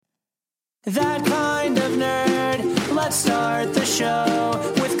That kind of nerd. Let's start the show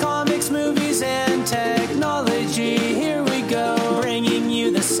with comics, movies, and technology. Here we go, bringing you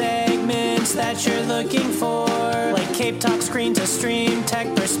the segments that you're looking for, like Cape Talk, Screen to Stream,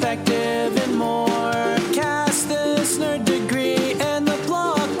 Tech Perspective, and more. Cast this nerd degree and the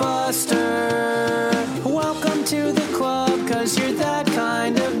blockbuster. Welcome to the club, 'cause you're that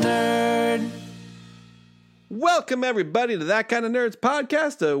kind of nerd. Welcome, everybody, to That Kind of Nerds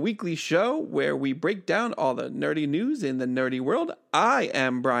podcast, a weekly show where we break down all the nerdy news in the nerdy world. I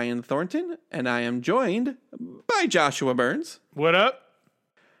am Brian Thornton, and I am joined by Joshua Burns. What up?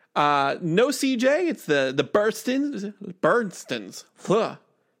 No CJ, it's the Bernstins. Ugh.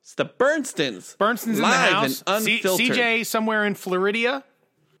 It's the Bernstins. Bernstins in the live house. and unfiltered. CJ somewhere in Florida.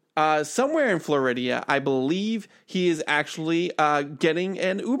 Somewhere in Florida, I believe he is actually getting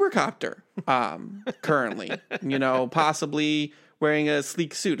an Ubercopter currently. You know, possibly wearing a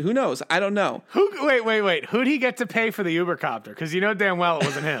sleek suit. Who knows? I don't know. Wait. Who'd he get to pay for the Ubercopter? Because you know damn well it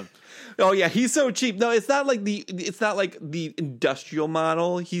wasn't him. Oh yeah, he's so cheap. No, it's not like the industrial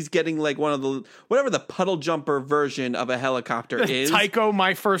model. He's getting like one of the whatever the puddle jumper version of a helicopter is. Tycho,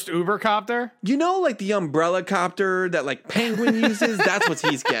 my first Ubercopter. You know, like the umbrella copter that like Penguin uses. That's what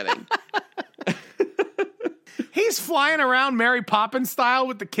he's getting. He's flying around Mary Poppins style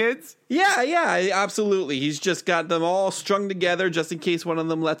with the kids. Yeah, absolutely. He's just got them all strung together just in case one of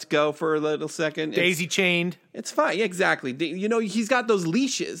them lets go for a little second. Daisy chained. It's fine. Yeah, exactly. You know, he's got those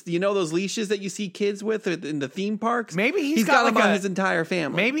leashes. You know those leashes that you see kids with in the theme parks? Maybe he's got them on his entire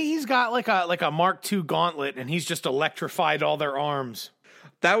family. Maybe he's got like a Mark II gauntlet and he's just electrified all their arms.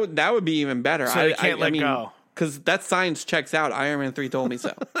 That would be even better. So they can't let go. Because that science checks out. Iron Man 3 told me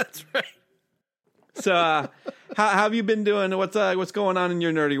so. That's right. So, how have you been doing? What's going on in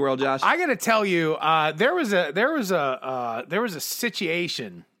your nerdy world, Josh? I got to tell you, there was a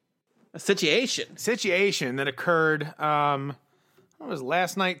situation. A situation that occurred. What was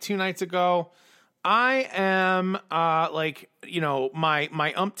last night? 2 nights ago. I am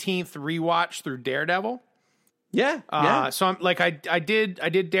my umpteenth rewatch through Daredevil. Yeah. So I'm like I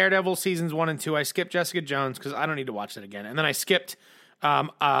did Daredevil seasons 1 and 2. I skipped Jessica Jones because I don't need to watch that again, and then I skipped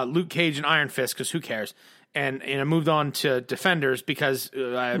Luke Cage and Iron Fist because who cares? And I moved on to Defenders because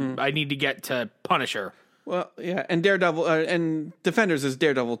I need to get to Punisher. Well, yeah, and Daredevil and Defenders is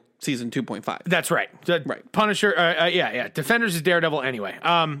Daredevil season 2.5. That's right. Right. Punisher. Yeah. Defenders is Daredevil anyway.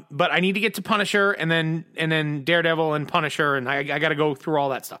 But I need to get to Punisher and then Daredevil and Punisher, and I got to go through all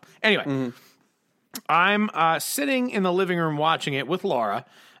that stuff. Anyway, I'm sitting in the living room watching it with Laura,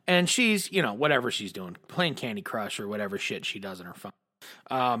 and she's whatever she's doing, playing Candy Crush or whatever shit she does on her phone.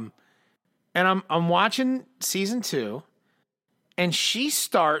 And I'm watching season 2, and she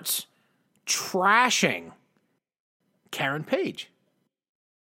starts trashing Karen Page.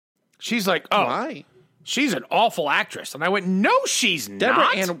 She's like, "Oh, why? She's an awful actress." And I went, "No, she's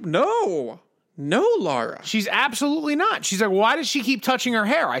not. No, Laura. She's absolutely not." She's like, "Why does she keep touching her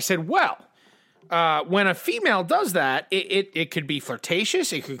hair?" I said, "Well, when a female does that, it could be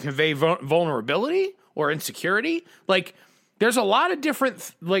flirtatious. It could convey vulnerability or insecurity. Like, there's a lot of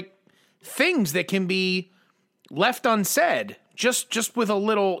different things that can be left unsaid just with a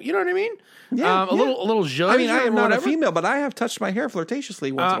little, you know what I mean? Yeah, a little zhuzh. I mean, I am not whatever. a female, but I have touched my hair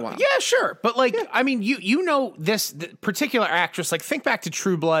flirtatiously once in a while. Yeah, sure. But I mean, you know this particular actress, like think back to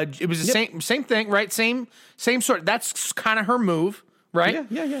True Blood. It was the same thing, right? Same sort. That's kind of her move, right?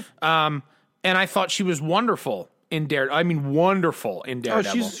 Yeah. And I thought she was wonderful in Daredevil. I mean, wonderful in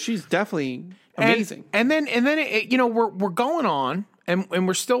Daredevil. Oh, she's definitely amazing. And then we're going on, and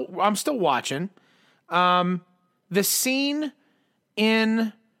I'm still watching. The scene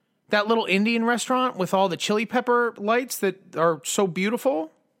in that little Indian restaurant with all the chili pepper lights that are so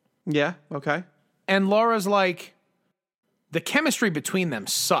beautiful. Yeah. Okay. And Laura's like, the chemistry between them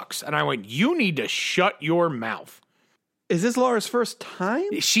sucks. And I went, "You need to shut your mouth." Is this Laura's first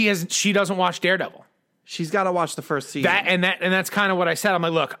time? She doesn't watch Daredevil. She's got to watch the first season. That's kind of what I said. I'm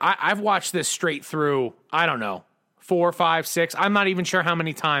like, look, I've watched this straight through. I don't know, 4, 5, 6. I'm not even sure how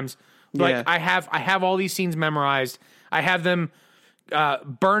many times. Like I have all these scenes memorized. I have them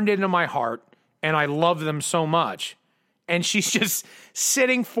burned into my heart, and I love them so much. And she's just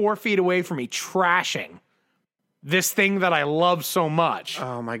sitting 4 feet away from me, trashing this thing that I love so much.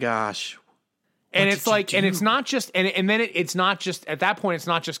 Oh my gosh. And it's like, and it's not just, and then it's not just, at that point, it's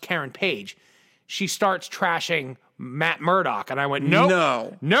not just Karen Page. She starts trashing Matt Murdock. And I went, nope.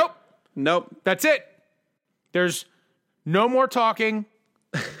 That's it. There's no more talking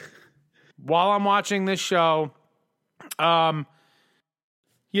while I'm watching this show. Thank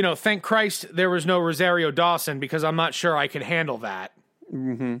Christ there was no Rosario Dawson, because I'm not sure I could handle that.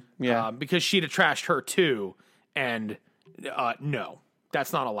 Yeah. because she'd have trashed her too. And no,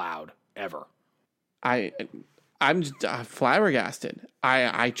 that's not allowed ever. I'm just flabbergasted.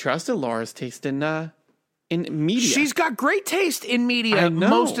 I trusted Laura's taste in media. She's got great taste in I media know.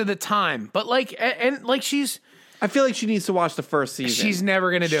 most of the time, but I feel like she needs to watch the first season. she's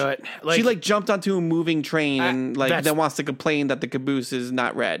never gonna do it. She jumped onto a moving train and that's- then wants to complain that the caboose is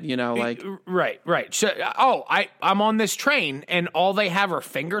not red. Right. So, I'm on this train and all they have are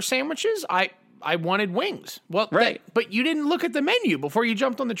finger sandwiches. I wanted wings. Well, right. But you didn't look at the menu before you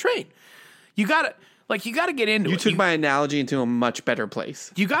jumped on the train. You gotta get into it. You took my analogy into a much better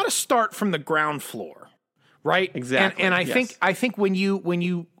place. You gotta start from the ground floor, right? Exactly. And I yes. think when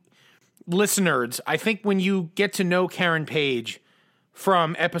you listeners, I think when you get to know Karen Page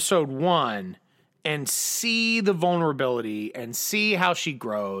from episode 1 and see the vulnerability and see how she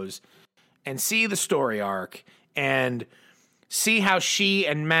grows and see the story arc and see how she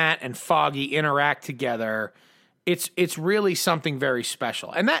and Matt and Foggy interact together, it's really something very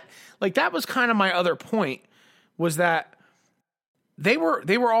special. And that was kind of my other point, was that they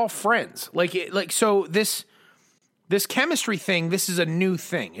were all friends. So this chemistry thing, this is a new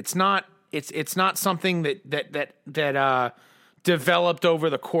thing. It's not something that developed over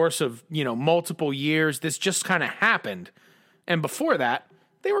the course of, multiple years. This just kind of happened. And before that,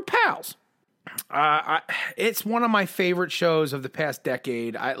 they were pals. It's one of my favorite shows of the past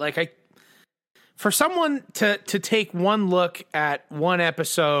decade. For someone to take one look at one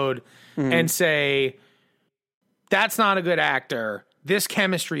episode and say, that's not a good actor, this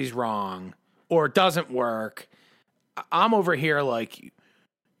chemistry's wrong, or it doesn't work, I'm over here like,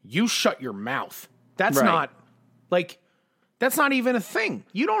 you shut your mouth. That's right. that's not even a thing.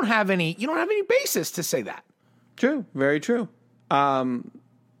 You don't have any basis to say that. True. Very true.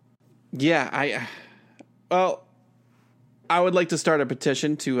 Yeah, I would like to start a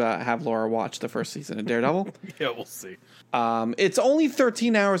petition to have Laura watch the first season of Daredevil. Yeah, we'll see. It's only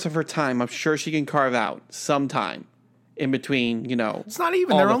 13 hours of her time. I'm sure she can carve out some time in between, It's not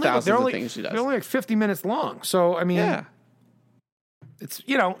even. all the thousands of things she does. They're only 50 minutes long. So, I mean, Yeah. it's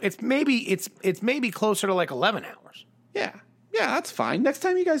maybe closer to 11 hours. Yeah. Yeah, that's fine. Next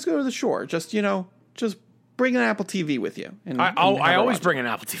time you guys go to the shore, just bring an Apple TV with you. And I have always her watch bring an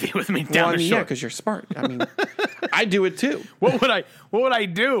Apple TV with me it. down Well, the shore. yeah, because you're smart. I mean, I do it too. What would I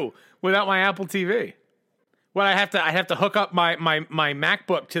do without my Apple TV? I have to hook up my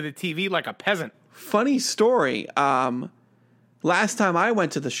MacBook to the TV like a peasant. Funny story. Last time I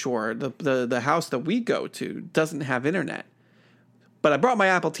went to the shore, the house that we go to doesn't have internet. But I brought my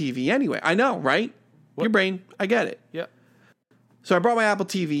Apple TV anyway. I know, right? Your brain, I get it. Yeah. So I brought my Apple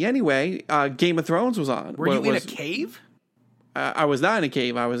TV anyway. Game of Thrones was on. Were you in a cave? I was not in a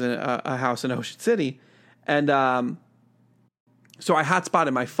cave. I was in a house in Ocean City. And so I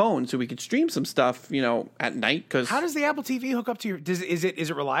hotspotted my phone so we could stream some stuff, at night. How does the Apple TV hook up to your... Is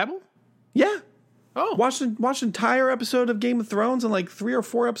it reliable? Yeah. Oh. Watched an entire episode of Game of Thrones and 3 or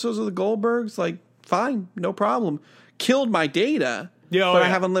 4 episodes of the Goldbergs. Fine, no problem. Killed my data. Yeah, but I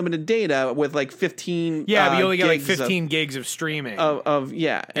have unlimited data with 15. Yeah, but you only get gigs 15 gigs of streaming.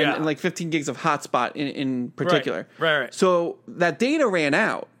 And 15 gigs of hotspot in particular. Right. So that data ran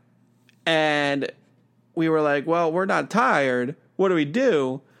out, and we were like, well, we're not tired. What do we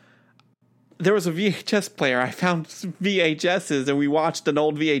do? There was a VHS player. I found VHSs, and we watched an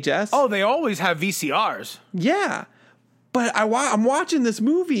old VHS. Oh, they always have VCRs. Yeah. But I'm watching this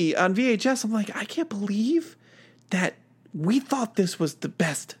movie on VHS. I'm like, I can't believe that we thought this was the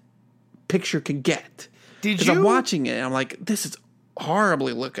best picture could get. Did you? I'm watching it, and I'm like, this is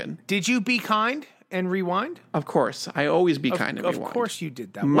horribly looking. Did you be kind and rewind? Of course. I always be kind and rewind. Of course you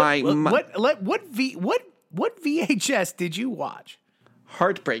did that. What VHS did you watch?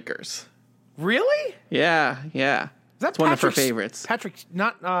 Heartbreakers. Really? Yeah. That's one of her favorites. Patrick,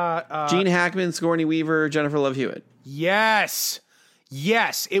 not Gene Hackman, Sigourney Weaver, Jennifer Love Hewitt. Yes,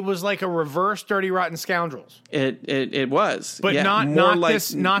 it was like a reverse Dirty Rotten Scoundrels. It was, but not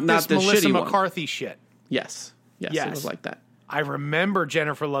this Melissa McCarthy shit. Yes, it was like that. I remember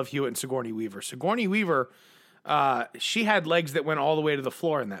Jennifer Love Hewitt and Sigourney Weaver. Sigourney Weaver, she had legs that went all the way to the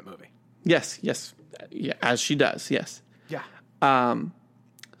floor in that movie. Yes, yeah, as she does. Yes. Yeah.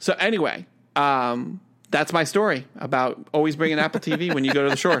 So anyway, that's my story about always bring an Apple TV when you go to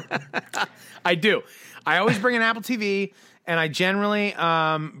the shore. I do. I always bring an Apple TV. And I generally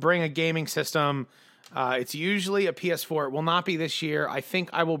bring a gaming system. It's usually a PS4. It will not be this year. I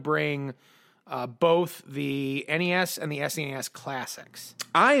think I will bring both the NES and the SNES Classics.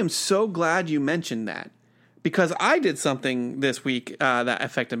 I am so glad you mentioned that, because I did something this week that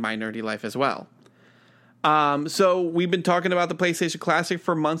affected my nerdy life as well. So we've been talking about the PlayStation Classic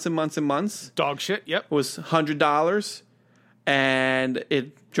for months and months and months. Dog shit. Yep. It was $100, and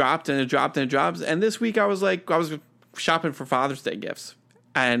it dropped and it dropped and it drops. And this week I was shopping for Father's Day gifts,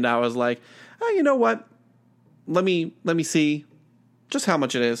 and I was like, oh, you know what? Let me see just how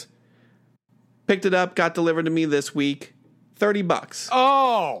much it is. Picked it up, got delivered to me this week. $30.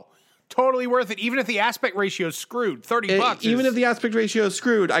 Oh, totally worth it. Even if the aspect ratio is screwed, $30. Even if the aspect ratio is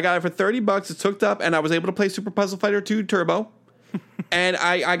screwed, I got it for $30. It's hooked up, and I was able to play Super Puzzle Fighter 2 Turbo. And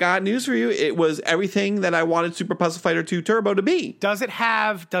I got news for you. It was everything that I wanted Super Puzzle Fighter 2 Turbo to be. Does it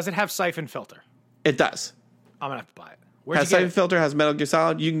have Siphon Filter? It does. I'm gonna have to buy it. Has Siphon Filter, has Metal Gear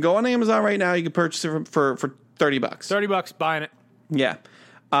Solid. You can go on Amazon right now. You can purchase it for $30. $30, buying it. Yeah.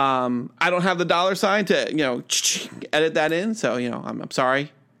 I don't have the $sign to, edit that in. So, I'm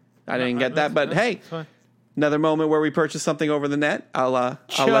sorry. I didn't get that. But hey, another moment where we purchase something over the net. I'll let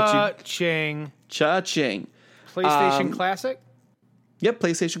you. Cha-ching. Cha-ching. PlayStation Classic? Yep,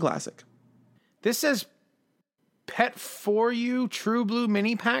 PlayStation Classic. This says Pet For You True Blue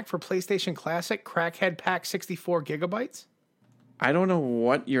Mini Pack for PlayStation Classic. Crackhead Pack 64 gigabytes. I don't know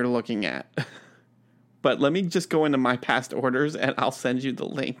what you're looking at. But let me just go into my past orders, and I'll send you the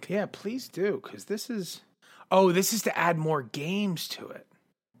link. Yeah, please do, because this is... Oh, this is to add more games to it.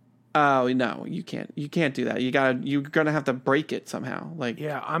 Oh, no, you can't. You can't do that. You're gonna have to break it somehow.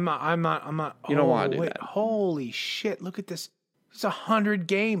 Yeah, I'm not. You don't want to do that. Holy shit! Look at this. It's 100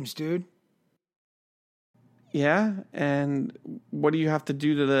 games, dude. Yeah, and what do you have to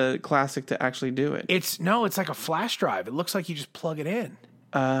do to the Classic to actually do it? It's like a flash drive. It looks like you just plug it in.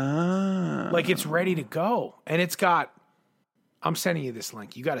 Like it's ready to go, and it's got. I'm sending you this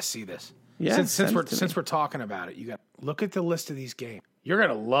link. You got to see this. Yeah, since we're talking about it, you got look at the list of these games. You're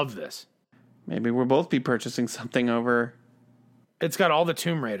gonna love this. Maybe we'll both be purchasing something over. It's got all the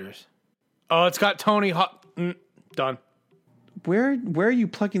Tomb Raiders. Oh, it's got Tony Hawk. Done. Where are you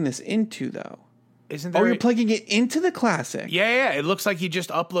plugging this into though? Isn't there? Oh, you're plugging it into the Classic. Yeah. It looks like you just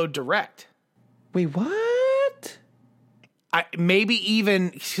upload direct. Wait, what? Maybe even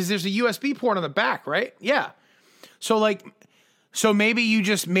because there's a USB port on the back, right? Yeah. So maybe you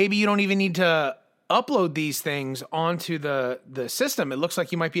don't even need to upload these things onto the system. It looks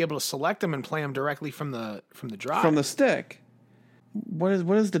like you might be able to select them and play them directly from the drive. From the stick. What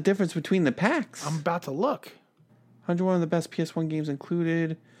is the difference between the packs? I'm about to look. 101 of the best PS1 games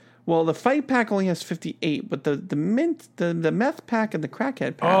included. Well, the Fight Pack only has 58, but the Meth Pack and the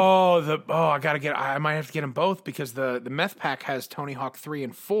Crackhead Pack. I might have to get them both because the Meth Pack has Tony Hawk 3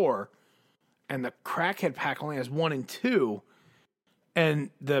 and 4, and the Crackhead Pack only has 1 and 2. And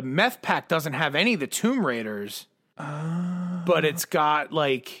the Meth Pack doesn't have any of the Tomb Raiders, but it's got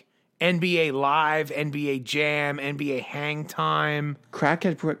like NBA Live, NBA Jam, NBA Hang Time.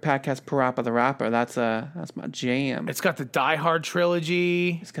 Crackhead Pack has Parappa the Rapper. That's my jam. It's got the Die Hard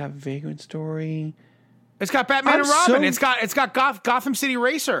trilogy. It's got Vagrant Story. It's got Batman and Robin. It's got Gotham City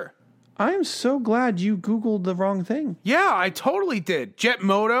Racer. I am so glad you Googled the wrong thing. Yeah, I totally did. Jet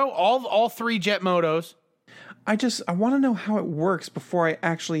Moto, all 3 Jet Motos. I want to know how it works before I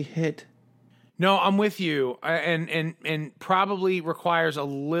actually hit. No, I'm with you, and probably requires a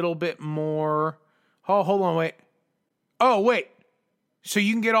little bit more. Oh, hold on, wait. Oh, wait. So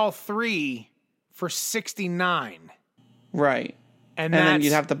you can get all 3 for $69, right? And then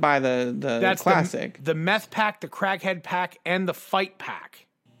you'd have to buy the Classic, the Meth Pack, the Crackhead Pack, and the Fight Pack,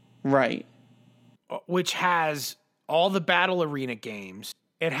 right? Which has all the Battle Arena games.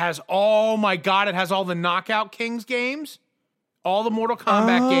 It has, oh my God, it has all the Knockout Kings games, all the Mortal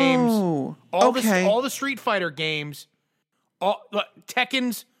Kombat games, all the Street Fighter games,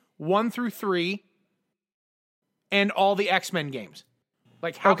 Tekken's 1 through 3, and all the X-Men games.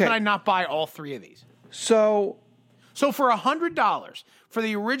 Like, how can I not buy all 3 of these? So for $100, for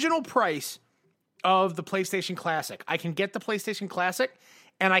the original price of the PlayStation Classic, I can get the PlayStation Classic,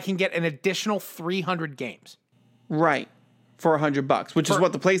 and I can get an additional 300 games. Right. For $100, which is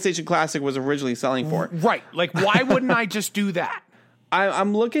what the PlayStation Classic was originally selling for. Right. Like, why wouldn't I just do that?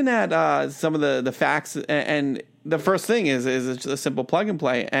 I'm looking at some of the facts, and the first thing is a simple plug and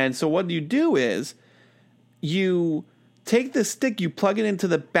play. And so what you do is you take the stick, you plug it into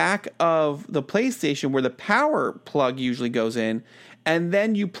the back of the PlayStation where the power plug usually goes in, and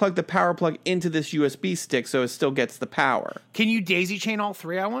then you plug the power plug into this USB stick so it still gets the power. Can you daisy chain all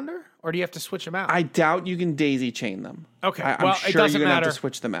 3, I wonder? Or do you have to switch them out? I doubt you can daisy chain them. Okay, I'm sure it doesn't you're going to matter. have to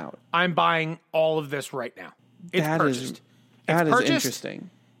switch them out. I'm buying all of this right now. It's purchased. That is interesting.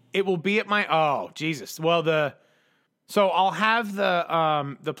 It will be at my... Oh, Jesus. Well, So I'll have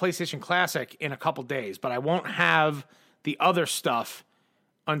the PlayStation Classic in a couple days, but I won't have the other stuff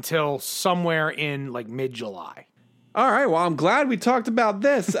until somewhere in like mid-July. All right. Well, I'm glad we talked about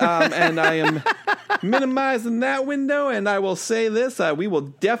this, and I am minimizing that window. And I will say this: we will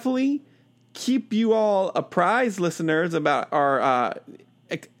definitely keep you all apprised, listeners, about our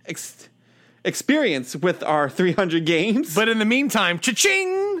experience with our 300 games. But in the meantime,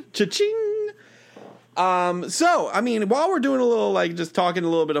 cha-ching! Cha-ching! So, I mean, while we're doing a little, like, just talking a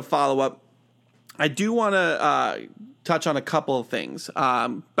little bit of follow-up, I do want to touch on a couple of things.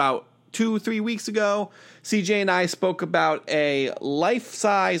 About 2-3 weeks ago, CJ and I spoke about a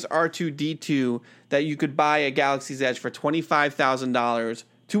life-size R2-D2 that you could buy at Galaxy's Edge for $25,000,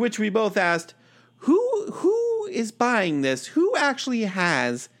 to which we both asked, who is buying this? Who actually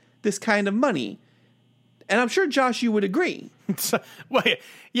has this kind of money? And I'm sure, Josh, you would agree. Wait,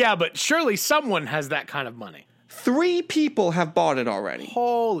 yeah, but surely someone has that kind of money. 3 people have bought it already.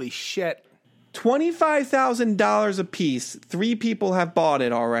 Holy shit. $25,000 a piece. 3 people have bought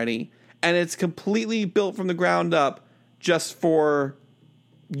it already. And it's completely built from the ground up just for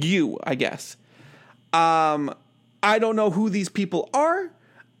you, I guess. I don't know who these people are.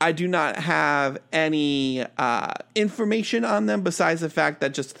 I do not have any information on them besides the fact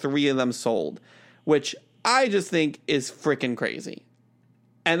that just 3 of them sold, which I just think is freaking crazy.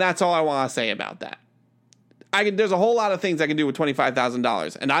 And that's all I want to say about that. There's a whole lot of things I can do with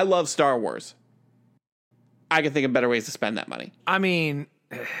 $25,000, and I love Star Wars. I can think of better ways to spend that money. I mean,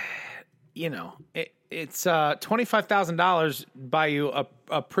 you know, it's $25,000 buy you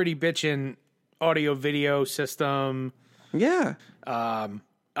a pretty bitchin' audio video system. Yeah.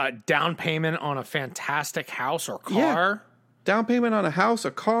 A down payment on a fantastic house or car. Yeah. Down payment on a house,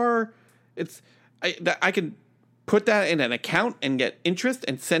 a car. I can put that in an account and get interest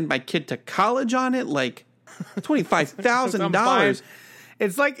and send my kid to college on it. Like $25,000.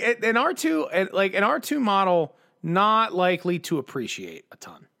 It's like an R2 model, not likely to appreciate a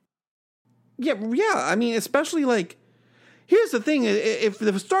ton. Yeah. I mean, especially like, here's the thing: if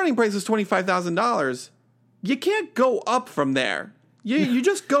the starting price is $25,000, you can't go up from there. You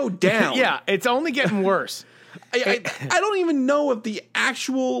just go down. Yeah, it's only getting worse. I don't even know if the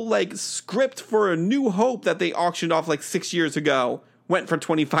actual like script for A New Hope that they auctioned off like 6 years ago went for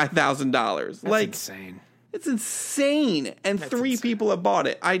 $25,000. Like insane. It's insane. And 3 people have bought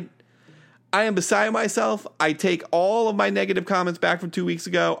it. I am beside myself. I take all of my negative comments back from 2 weeks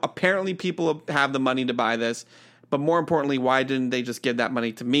ago. Apparently people have the money to buy this. But more importantly, why didn't they just give that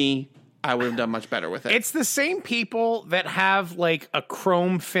money to me? I would have done much better with it. It's the same people that have like a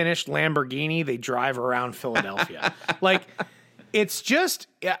chrome finished Lamborghini they drive around Philadelphia. Like, it's just,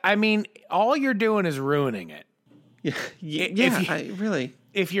 I mean, all you're doing is ruining it. Really.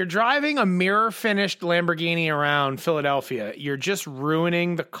 If you're driving a mirror finished Lamborghini around Philadelphia, you're just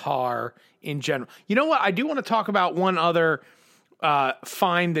ruining the car in general. You know what? I do want to talk about one other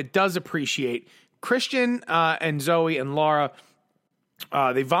find that does appreciate. Christian and Zoe and Laura,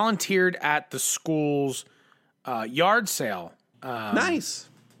 they volunteered at the school's yard sale. Nice.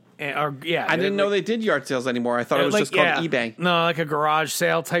 I didn't know they did yard sales anymore. I thought it was just called eBay. No, like a garage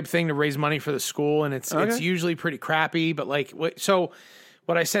sale type thing to raise money for the school, and it's usually pretty crappy. But like, so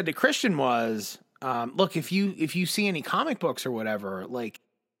what I said to Christian was, look, if you see any comic books or whatever, like,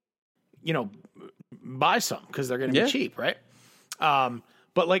 you know, buy some because they're going to be cheap, right?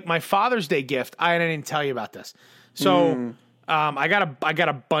 But like my Father's Day gift, I didn't tell you about this, so. I got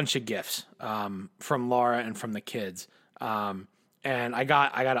a bunch of gifts from Laura and from the kids, and I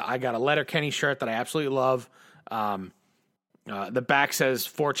got a Letterkenny shirt that I absolutely love. The back says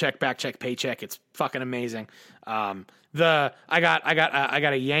forecheck, back check, paycheck. It's fucking amazing. I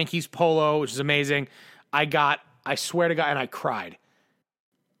got a Yankees polo, which is amazing. I swear to God, and I cried.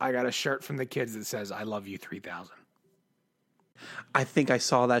 I got a shirt from the kids that says "I love you 3000." I think I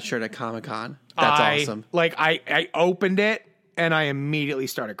saw that shirt at Comic-Con. That's awesome. Like I opened it. And I immediately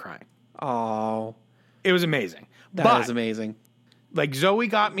started crying. Oh, it was amazing. That is amazing. Like Zoe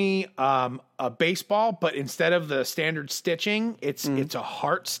got me a baseball, but instead of the standard stitching, it's a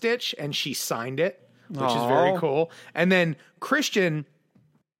heart stitch, and she signed it, which is very cool. And then Christian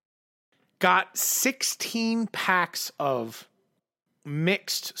got 16 packs of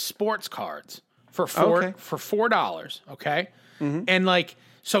mixed sports cards for $4. Okay, and like.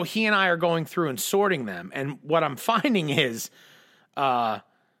 So he and I are going through and sorting them, and what I'm finding is,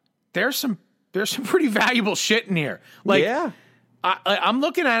 there's some pretty valuable shit in here. Like, I'm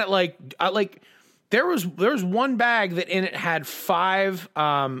looking at it like there was one bag that in it had 5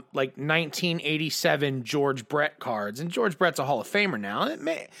 like 1987 George Brett cards, and George Brett's a Hall of Famer now.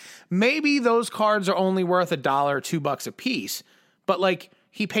 Maybe those cards are only worth $1 or $2 a piece, but like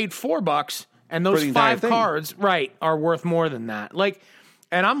he paid $4, and those 5 cards, are worth more than that. Like.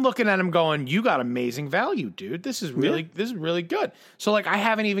 And I'm looking at him going, you got amazing value, dude. This is really good. So like, I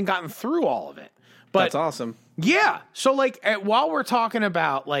haven't even gotten through all of it. But That's awesome. yeah. So like, while we're talking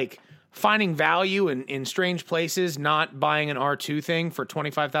about like finding value in strange places, not buying an R2 thing for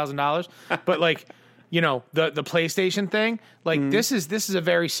 $25,000, but like, you know, the PlayStation thing, like this is a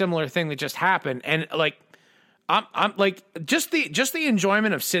very similar thing that just happened. And like, I'm like just the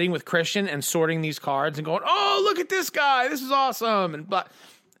enjoyment of sitting with Christian and sorting these cards and going, oh, look at this guy, this is awesome, and but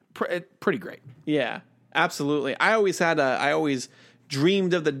pretty great. Yeah, absolutely. I always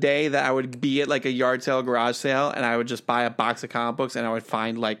dreamed of the day that I would be at like a yard sale, garage sale, and I would just buy a box of comic books and I would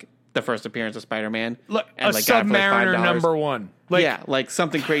find like the first appearance of Spider-Man. Look, and, a like, got it for, like, Submariner $5. #1. Like, yeah, like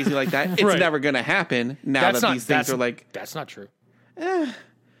something crazy like that. It's Right. never going to happen now that these things are like. That's not true.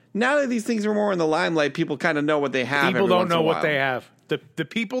 Now that these things are more in the limelight, people kind of know what they have. People every don't once in know a what while. they have. The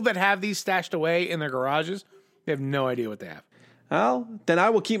people that have these stashed away in their garages, they have no idea what they have. Well, then I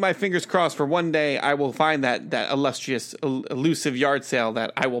will keep my fingers crossed for one day I will find that illustrious, elusive yard sale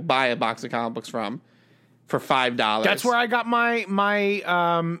that I will buy a box of comic books from for $5. That's where I got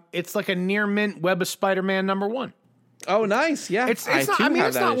my it's like a near mint Web of Spider-Man #1. Oh, nice. Yeah, It's not. I mean,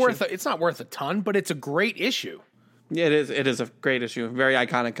 it's not worth a ton, but it's a great issue. Yeah, it is a great issue. Very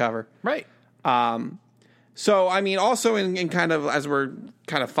iconic cover. Right. So, I mean, also in kind of, as we're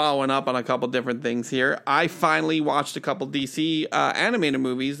kind of following up on a couple different things here, I finally watched a couple DC animated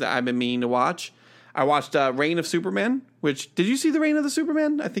movies that I've been meaning to watch. I watched Reign of Superman, did you see the Reign of the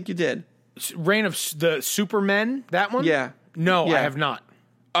Superman? I think you did. Reign of the Supermen, that one? Yeah. No, Yeah. I have not.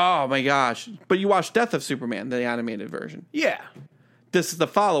 Oh, my gosh. But you watched Death of Superman, the animated version. Yeah. This is the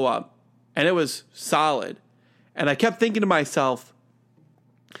follow-up, and it was solid. And I kept thinking to myself,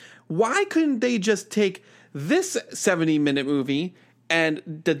 why couldn't they just take this 70-minute movie and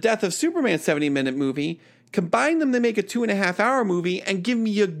the Death of Superman 70-minute movie, combine them to make a 2.5-hour movie and give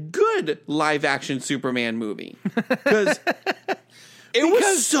me a good live-action Superman movie? Because it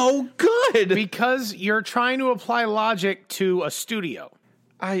was so good. Because you're trying to apply logic to a studio.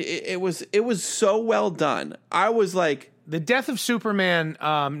 It was so well done. I was like, The Death of Superman,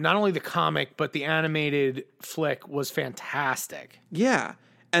 not only the comic, but the animated flick was fantastic. yeah.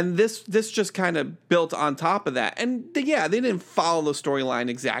 And this just kind of built on top of that. And they didn't follow the storyline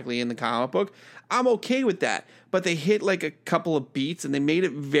exactly in the comic book. I'm okay with that. But they hit like a couple of beats and they made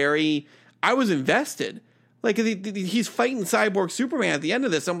it very, I was invested. Like he's fighting Cyborg Superman at the end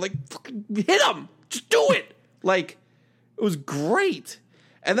of this. I'm like, fucking hit him. Just do it. Like, it was great.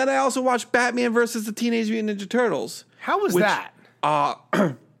 And then I also watched Batman versus the Teenage Mutant Ninja Turtles. How was that?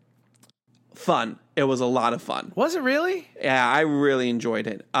 Fun. It was a lot of fun. Was it really? Yeah, I really enjoyed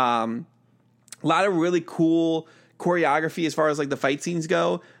it. A lot of really cool choreography as far as like the fight scenes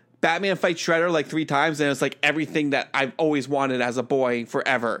go. Batman fights Shredder like 3 times, and it's like everything that I've always wanted as a boy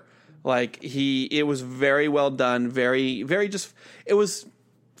forever. Like it was very well done. Very, very just. It was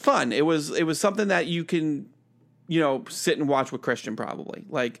fun. It was something that you can, sit and watch with Christian probably.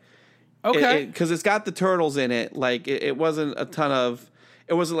 Like, Okay. Because it's got the turtles in it. Like it wasn't a ton of.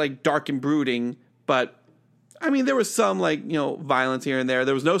 It wasn't like dark and brooding. But, I mean, there was some, like, violence here and there.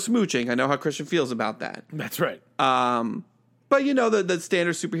 There was no smooching. I know how Christian feels about that. That's right. But, the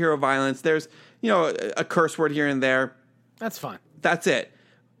standard superhero violence, there's, a curse word here and there. That's fine. That's it.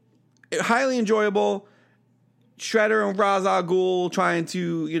 Highly enjoyable. Shredder and Ra's al Ghul trying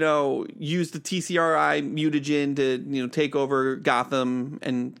to, use the TCRI mutagen to, take over Gotham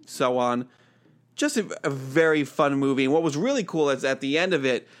and so on. Just a very fun movie. And what was really cool is at the end of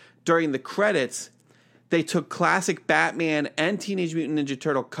it, during the credits, they took classic Batman and Teenage Mutant Ninja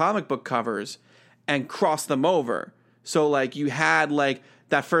Turtle comic book covers and crossed them over. So, like, you had, like,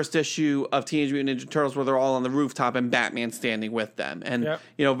 that first issue of Teenage Mutant Ninja Turtles where they're all on the rooftop and Batman standing with them. And,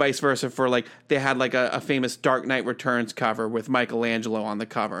 vice versa for, like, they had, like, a famous Dark Knight Returns cover with Michelangelo on the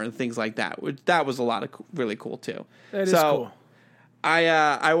cover and things like that. That was a lot of really cool, too. That is cool.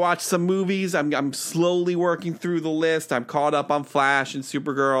 I watched some movies. I'm slowly working through the list. I'm caught up on Flash and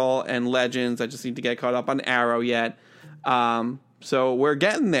Supergirl and Legends. I just need to get caught up on Arrow yet. So we're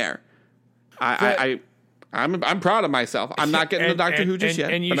getting there. I'm proud of myself. I'm not getting the Doctor Who just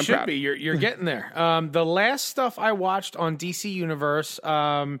yet, and you but I'm should proud. be. You're getting there. The last stuff I watched on DC Universe,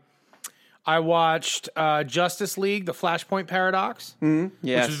 I watched Justice League: The Flashpoint Paradox,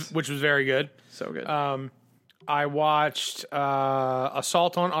 Yes, which was very good. so good. I watched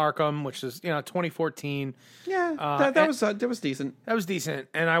Assault on Arkham, which is 2014. Yeah, that was decent. That was decent.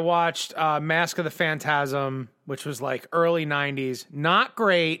 And I watched Mask of the Phantasm, which was like early 90s. Not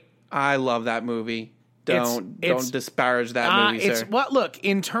great. I love that movie. Don't It's disparage that movie, it's sir. what look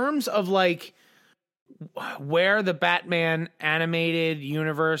in terms of like where the Batman animated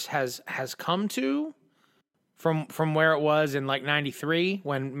universe has come to from where it was in like 93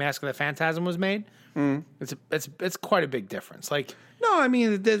 when Mask of the Phantasm was made. It's quite a big difference. Like, no, I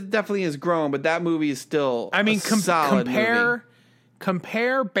mean, it definitely has grown, but that movie is still solid movie.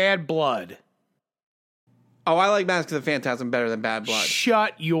 Compare Bad Blood. Oh, I like Mask of the Phantasm better than Bad Blood.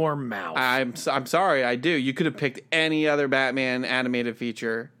 Shut your mouth. I'm sorry, I do. You could have picked any other Batman animated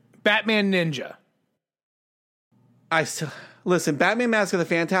feature. Batman Ninja. Listen, Batman Mask of the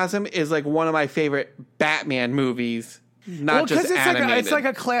Phantasm is like one of my favorite Batman movies. Not just animated. It's like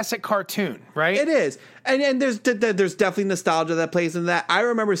a classic cartoon, right? It is. And there's definitely nostalgia that plays in that. I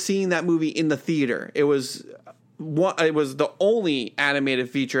remember seeing that movie in the theater. It was the only animated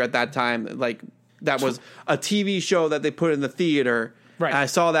feature at that time, like that was a TV show that they put in the theater. Right. And I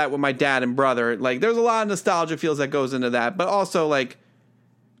saw that with my dad and brother. Like, there's a lot of nostalgia feels that goes into that, but also like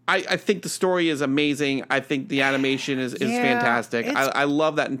I think the story is amazing. I think the animation is fantastic. I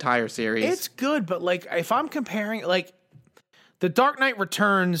love that entire series. It's good, but like if I'm comparing, like The Dark Knight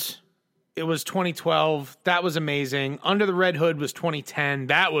Returns, it was 2012. That was amazing. Under the Red Hood was 2010.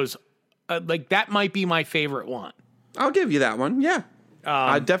 That was that might be my favorite one. I'll give you that one. Yeah.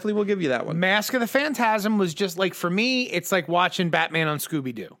 I definitely will give you that one. Mask of the Phantasm was just like, for me, it's like watching Batman on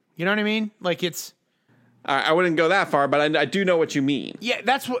Scooby-Doo. You know what I mean? Like it's... I wouldn't go that far, but I do know what you mean. Yeah,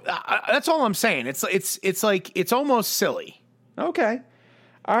 that's all I'm saying. It's like, it's almost silly. Okay.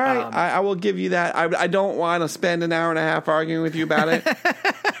 All right. I will give you that. I don't want to spend an hour and a half arguing with you about it.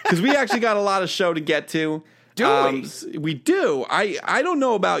 Because we actually got a lot of show to get to. Do we? We do. I don't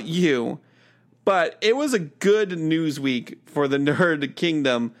know about you, but it was a good news week for the Nerd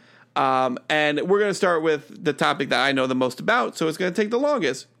Kingdom. And we're going to start with the topic that I know the most about, so it's going to take the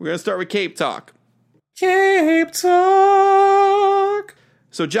longest. We're going to start with Cape Talk. Cape Talk.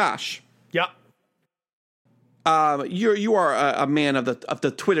 So, Josh. Yeah. You are a man of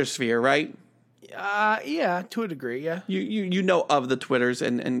the Twitter sphere, right? Yeah, to a degree, yeah. You know of the Twitters,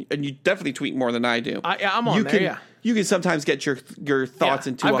 and you definitely tweet more than I do. I'm on there, yeah. You can sometimes get your thoughts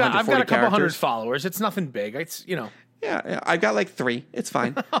into 140 I've got a couple characters. hundred followers. It's nothing big. It's, Yeah, I've got like 3. It's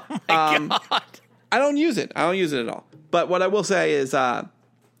fine. Oh my God. I don't use it. I don't use it at all. But what I will say is,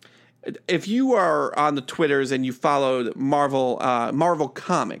 if you are on the Twitters and you followed Marvel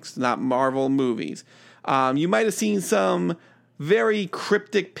comics, not Marvel movies, you might have seen some very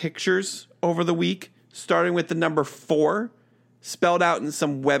cryptic pictures over the week, starting with the number 4, spelled out in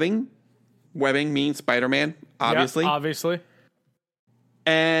some webbing. Webbing means Spider-Man, obviously. Yeah, obviously.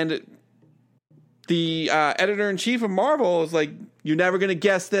 And the editor-in-chief of Marvel is like, you're never going to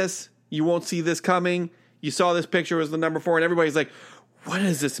guess this. You won't see this coming. You saw this picture was the number 4, and everybody's like, what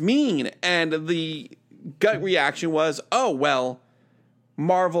does this mean? And the gut reaction was, oh, well,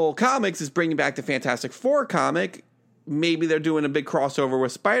 Marvel Comics is bringing back the Fantastic Four comic. Maybe they're doing a big crossover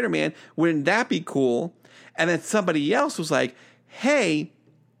with Spider-Man. Wouldn't that be cool? And then somebody else was like, hey,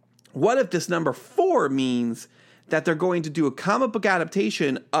 what if this number 4 means that they're going to do a comic book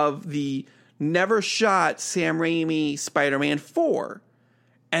adaptation of the never shot Sam Raimi Spider-Man 4?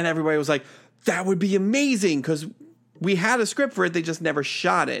 And everybody was like, that would be amazing, because we had a script for it, they just never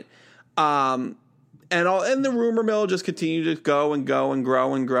shot it. And the rumor mill just continued to go and go and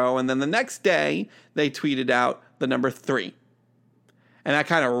grow and grow. And then the next day, they tweeted out the number 3. And that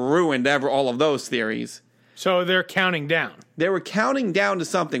kind of ruined all of those theories. So they're counting down. They were counting down to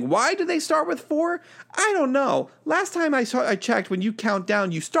something. Why did they start with 4? I don't know. Last time I checked, when you count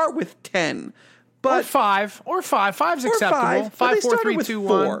down, you start with 10. But, or 5. Or 5. 5's acceptable. 5, 4, 3, 2,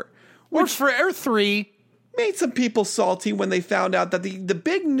 1. Or 3. Made some people salty when they found out that the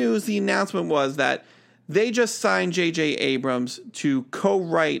big news, the announcement was that they just signed J.J. Abrams to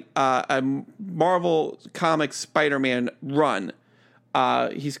co-write a Marvel Comics Spider-Man run.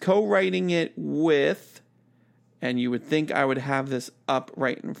 He's co-writing it with, and you would think I would have this up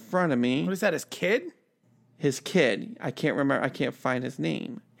right in front of me. What is that, his kid? His kid. I can't remember. I can't find his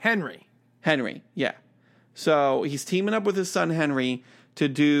name. Henry, yeah. So he's teaming up with his son Henry to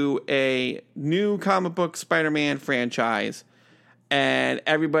do a new comic book Spider-Man franchise. And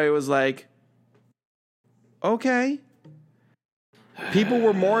everybody was like, okay. People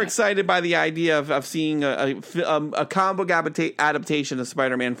were more excited by the idea of seeing a comic book adaptation of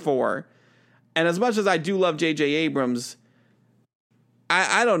Spider-Man 4. And as much as I do love J.J. Abrams,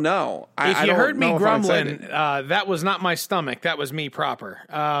 I don't know. If you heard me grumbling, that was not my stomach. That was me proper.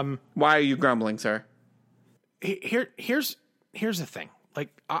 Why are you grumbling, sir? Here's the thing. Like,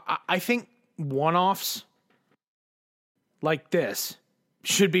 I think one-offs like this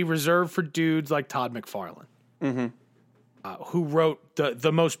should be reserved for dudes like Todd McFarlane, who wrote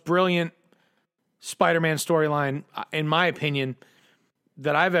the most brilliant Spider-Man storyline, in my opinion,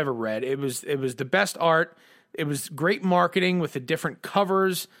 that I've ever read. It was the best art. It was great marketing with the different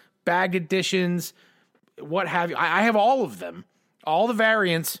covers, bagged editions, what have you. I have all of them, all the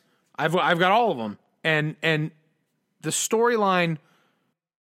variants. I've got all of them, and the storyline.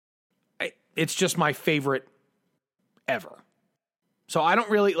 It's just my favorite ever. So I don't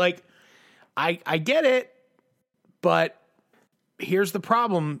really like. I get it, but here's the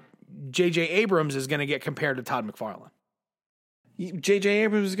problem: J.J. Abrams is going to get compared to Todd McFarlane. J.J.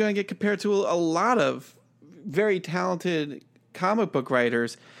 Abrams is going to get compared to a lot of very talented comic book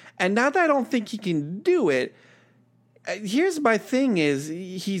writers. And not that I don't think he can do it. Here's my thing is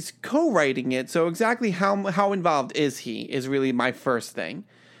he's co-writing it. So exactly how involved is he is really my first thing.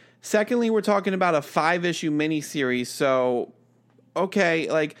 Secondly, we're talking about a 5-issue miniseries. So, okay,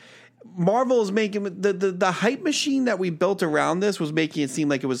 like Marvel is making the hype machine that we built around this was making it seem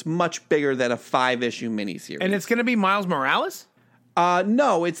like it was much bigger than a 5-issue miniseries. And it's going to be Miles Morales?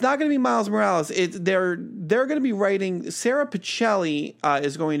 No, it's not going to be Miles Morales. They're going to be writing. Sarah Pichelli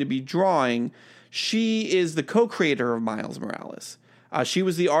is going to be drawing. She is the co-creator of Miles Morales. She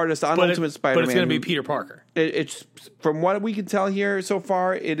was the artist on Ultimate Spider-Man. But it's going to be Peter Parker. It's from what we can tell here so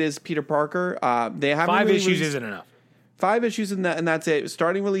far, it is Peter Parker. They haven't 5 really issues isn't enough. 5 issues and that's it.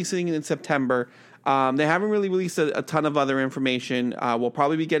 Starting releasing in September. They haven't really released a ton of other information. We'll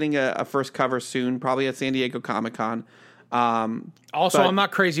probably be getting a first cover soon, probably at San Diego Comic-Con. Also, I'm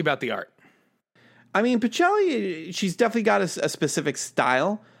not crazy about the art. I mean, Pichelli, she's definitely got a specific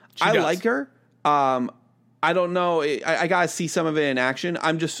style. I like her. I don't know. I got to see some of it in action.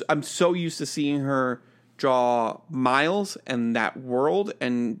 I'm so used to seeing her draw Miles and that world,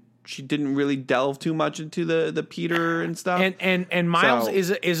 and she didn't really delve too much into the Peter and stuff. And Miles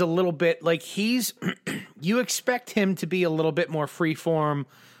is a little bit like he's. You expect him to be a little bit more freeform,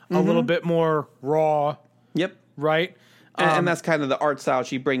 a little bit more raw. Yep. Right. And that's kind of the art style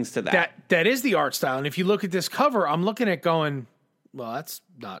she brings to that. That is the art style. And if you look at this cover, I'm looking at going, well, that's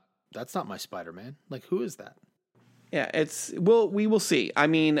not my Spider-Man. Like, who is that? Yeah, we will see. I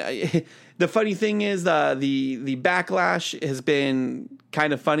mean, the funny thing is the backlash has been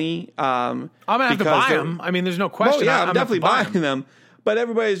kind of funny. I'm gonna have to buy them. I mean, there's no question. Oh yeah, I'm definitely buying them. But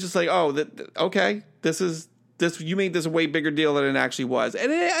everybody's just like, oh, okay, this. You made this a way bigger deal than it actually was,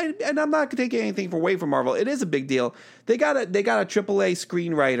 and I'm not taking anything away from Marvel. It is a big deal. They got a AAA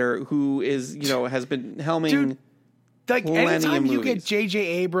screenwriter who is has been helming. Dude, like anytime you movies. get J.J.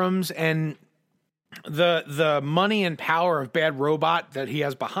 Abrams and the money and power of Bad Robot that he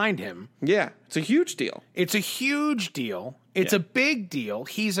has behind him, yeah, it's a huge deal. It's a huge deal. It's a big deal.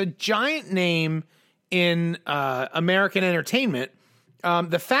 He's a giant name in American entertainment.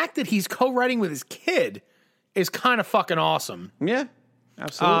 The fact that he's co-writing with his kid is kind of fucking awesome. Yeah,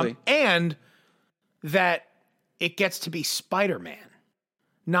 absolutely. And that it gets to be Spider-Man,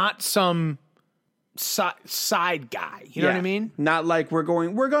 not some side guy. You know what I mean? Not like we're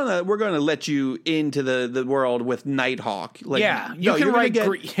gonna let you into the world with Nighthawk. Like, you can write.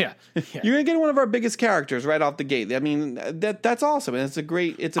 You're gonna get one of our biggest characters right off the gate. I mean, that's awesome, and it's a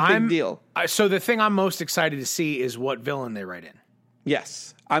big deal. So the thing I'm most excited to see is what villain they write in.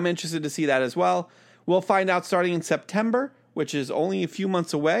 Yes, I'm interested to see that as well. We'll find out starting in September, which is only a few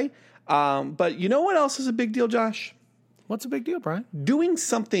months away. But you know what else is a big deal, Josh? What's a big deal, Brian? Doing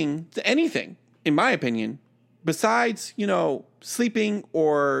anything, in my opinion, besides, sleeping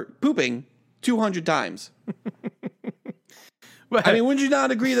or pooping 200 times. I mean, wouldn't you not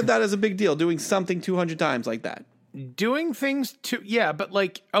agree that is a big deal, doing something 200 times like that? Doing things but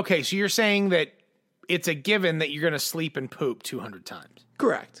like, okay, so you're saying that it's a given that you're going to sleep and poop 200 times.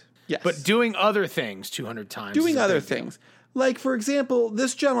 Correct. Yes. But doing other things 200 times. Doing other things. Like, for example,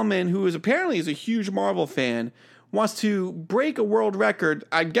 this gentleman who is apparently a huge Marvel fan wants to break a world record.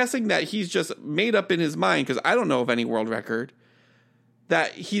 I'm guessing that he's just made up in his mind, because I don't know of any world record,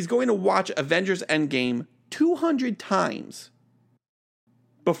 that he's going to watch Avengers Endgame 200 times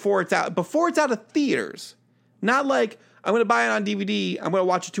before it's out of theaters. Not like, I'm going to buy it on DVD, I'm going to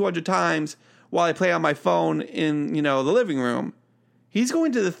watch it 200 times while I play on my phone in, the living room. He's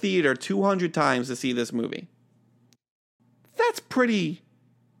going to the theater 200 times to see this movie. It's pretty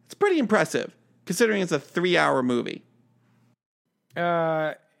impressive, considering it's a 3-hour movie.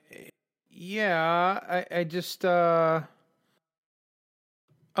 Yeah, I just, okay,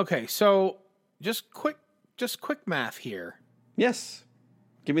 so just quick math here. Yes.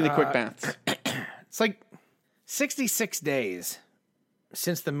 Give me the quick maths. It's like 66 days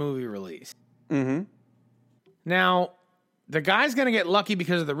since the movie release. Mm-hmm. Now, the guy's going to get lucky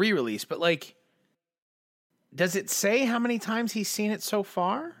because of the re-release, but like, does it say how many times he's seen it so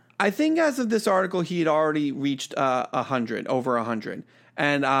far? I think as of this article, he had already reached 100, over 100.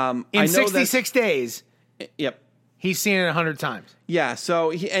 And in 66 days, yep, he's seen it 100 times. Yeah.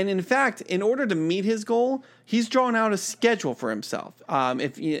 So and in fact, in order to meet his goal, he's drawn out a schedule for himself.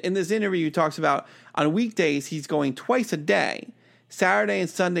 If in this interview, he talks about on weekdays he's going twice a day. Saturday and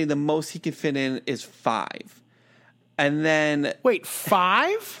Sunday, the most he can fit in is 5. And then wait,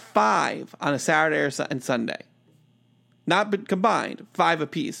 5? 5 on a Saturday and Sunday. Not combined, 5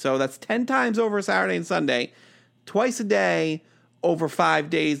 apiece. So that's 10 times over Saturday and Sunday, twice a day over 5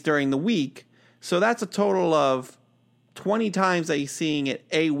 days during the week. So that's a total of 20 times that he's seeing it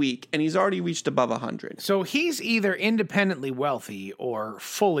a week, and he's already reached above 100. So he's either independently wealthy or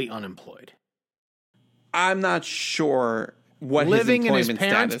fully unemployed. I'm not sure what living his in his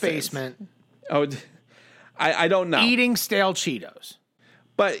parents' basement. Is. Oh, I don't know. Eating stale Cheetos.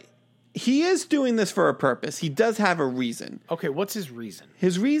 But he is doing this for a purpose. He does have a reason. Okay, what's his reason?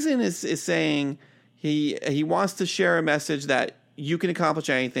 His reason is saying he wants to share a message that you can accomplish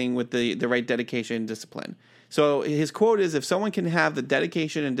anything with the right dedication and discipline. So his quote is, if someone can have the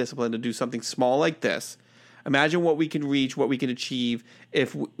dedication and discipline to do something small like this, imagine what we can reach, what we can achieve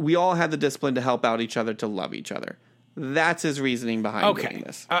if we all have the discipline to help out each other, to love each other. That's his reasoning behind doing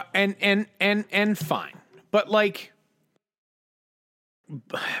this. And fine. But like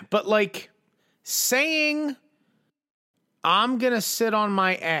saying I'm going to sit on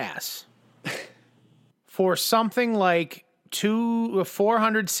my ass for something like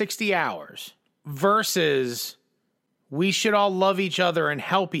 460 hours versus we should all love each other and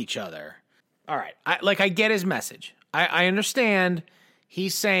help each other. All right. I get his message. I understand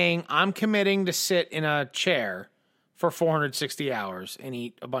he's saying I'm committing to sit in a chair for 460 hours and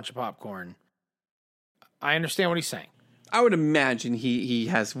eat a bunch of popcorn. I understand what he's saying. I would imagine he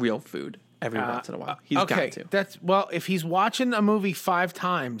has real food every once in a while. He's got to. If he's watching a movie 5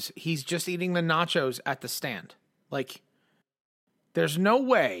 times, he's just eating the nachos at the stand. Like, there's no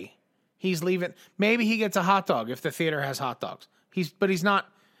way he's leaving. Maybe he gets a hot dog if the theater has hot dogs. But he's not.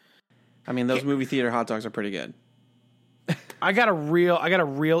 I mean, those movie theater hot dogs are pretty good. I got a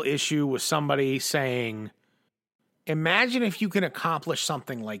real issue with somebody saying, imagine if you can accomplish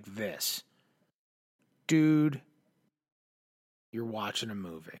something like this. Dude, you're watching a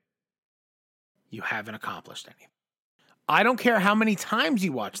movie. You haven't accomplished anything. I don't care how many times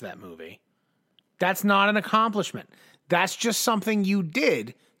you watch that movie. That's not an accomplishment. That's just something you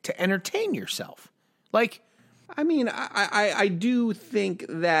did to entertain yourself. Like, I mean, I do think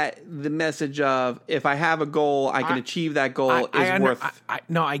that the message of if I have a goal, I can achieve that goal is worth.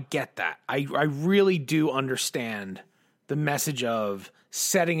 No, I get that. I really do understand the message of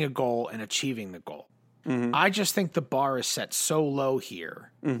setting a goal and achieving the goal. Mm-hmm. I just think the bar is set so low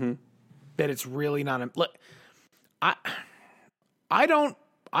here that it's really not. Look, I don't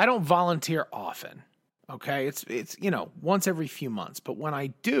volunteer often. Okay, it's once every few months, but when I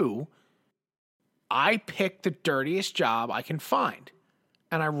do, I pick the dirtiest job I can find,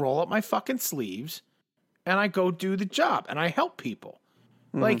 and I roll up my fucking sleeves, and I go do the job, and I help people.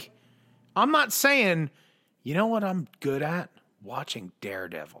 Mm-hmm. Like, I'm not saying, you know what I'm good at? Watching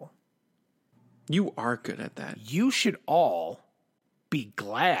Daredevil. You are good at that. You should all be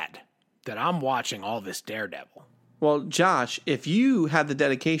glad that I'm watching all this Daredevil. Well, Josh, if you had the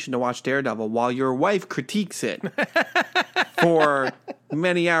dedication to watch Daredevil while your wife critiques it for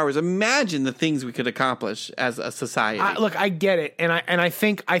many hours, imagine the things we could accomplish as a society. Look, I get it, and I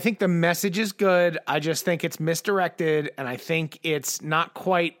think the message is good. I just think it's misdirected, and I think it's not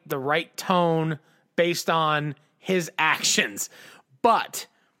quite the right tone based on his actions. But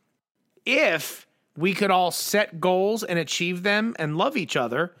if we could all set goals and achieve them and love each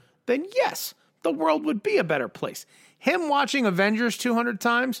other, then yes, the world would be a better place. Him watching Avengers 200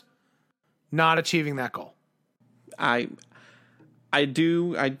 times, not achieving that goal. I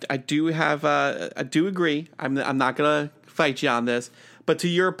do agree. I'm not going to fight you on this, but to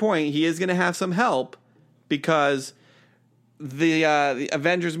your point, he is going to have some help because the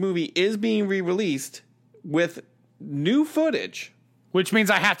Avengers movie is being re-released with new footage. Which means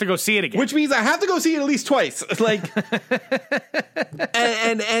I have to go see it again. Which means I have to go see it at least twice. Like,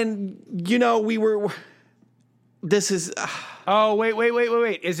 and we were. This is. Oh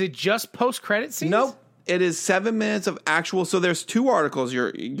wait! Is it just post-credit scenes? Nope. It is 7 minutes of actual. So there's 2 articles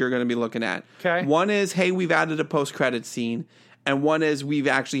you're going to be looking at. Okay. One is, hey, we've added a post-credit scene, and one is we've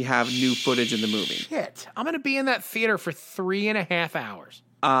actually have new footage in the movie. Shit! I'm going to be in that theater for 3.5 hours.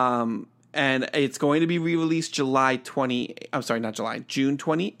 And it's going to be re-released June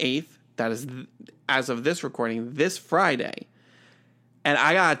 28th. That is, as of this recording, this Friday. And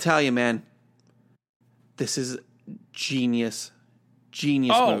I gotta tell you, man, this is genius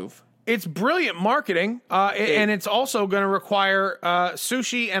Genius move. It's brilliant marketing, and it's also going to require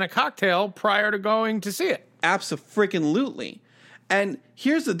sushi and a cocktail prior to going to see it. Abso-freaking-lutely. And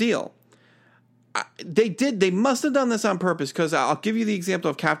here's the deal. They must have done this on purpose, because I'll give you the example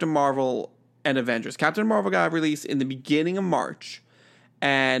of Captain Marvel and Avengers. Captain Marvel got released in the beginning of March,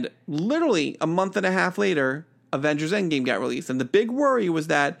 and literally a month and a half later, Avengers Endgame got released. And the big worry was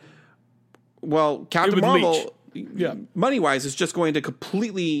that, well, Captain Marvel, money-wise, is just going to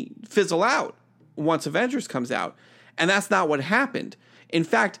completely fizzle out once Avengers comes out. And that's not what happened. In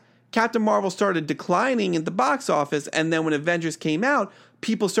fact, Captain Marvel started declining at the box office, and then when Avengers came out,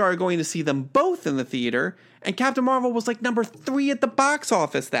 people started going to see them both in the theater, and Captain Marvel was like number 3 at the box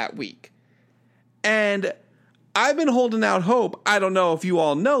office that week. And I've been holding out hope. I don't know if you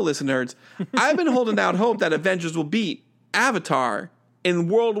all know, listeners. I've been holding out hope that Avengers will beat Avatar in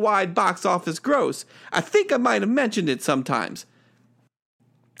worldwide box office gross. I think I might have mentioned it sometimes.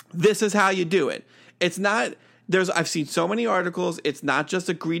 This is how you do it. It's not... I've seen so many articles. It's not just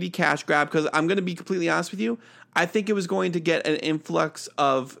a greedy cash grab, because I'm going to be completely honest with you. I think it was going to get an influx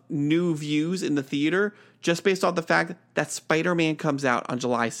of new views in the theater just based off the fact that Spider-Man comes out on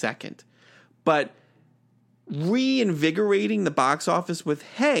July 2nd. But reinvigorating the box office with,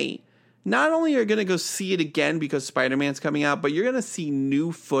 hey, not only are you going to go see it again because Spider-Man's coming out, but you're going to see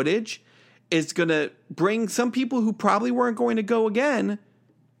new footage. It's going to bring some people who probably weren't going to go again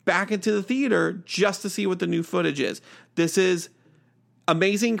back into the theater just to see what the new footage is. This is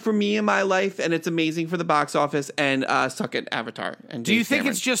amazing for me in my life, and it's amazing for the box office, and suck it, Avatar. And do you think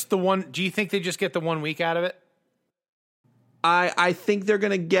it's just the one? Do you think they just get the 1 week out of it? I think they're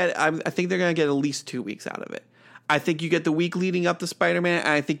gonna get. I think they're gonna get at least 2 weeks out of it. I think you get the week leading up to Spider-Man, and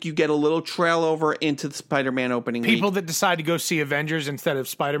I think you get a little trail over into the Spider-Man opening week. People that decide to go see Avengers instead of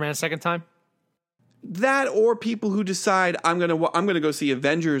Spider-Man a second time? That, or people who decide I'm gonna go see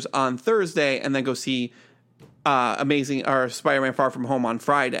Avengers on Thursday and then go see Spider-Man Far From Home on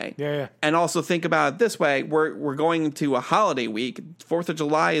Friday. Yeah. And also think about it this way: we're going to a holiday week. 4th of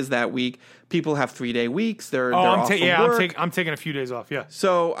July is that week. People have 3-day weeks. They're off from work. I'm taking a few days off. Yeah.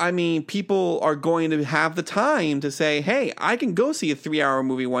 So I mean, people are going to have the time to say, "Hey, I can go see a 3-hour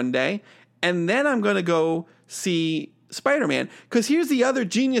movie one day, and then I'm going to go see Spider-Man." Because here's the other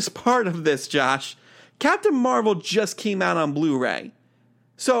genius part of this, Josh. Captain Marvel just came out on Blu-ray.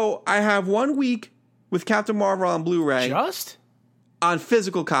 So I have 1 week with Captain Marvel on Blu-ray. Just? On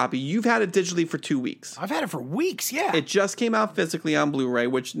physical copy. You've had it digitally for 2 weeks. I've had it for weeks, yeah. It just came out physically on Blu-ray,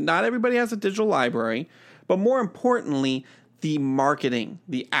 which not everybody has a digital library. But more importantly, the marketing,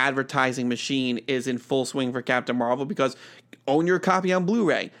 the advertising machine is in full swing for Captain Marvel, because own your copy on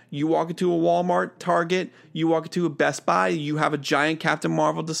Blu-ray. You walk into a Walmart, Target, you walk into a Best Buy, you have a giant Captain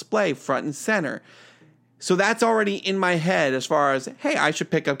Marvel display front and center. So that's already in my head as far as, hey, I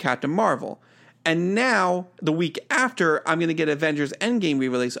should pick up Captain Marvel. And now, the week after, I'm going to get Avengers Endgame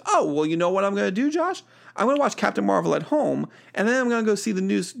re-release. Oh, well, you know what I'm going to do, Josh? I'm going to watch Captain Marvel at home, and then I'm going to go see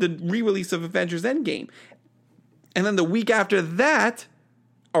the re-release of Avengers Endgame. And then the week after that,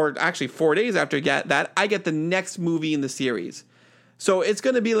 or actually 4 days after that, I get the next movie in the series. So it's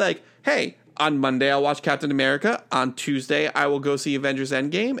going to be like, hey, on Monday, I'll watch Captain America. On Tuesday, I will go see Avengers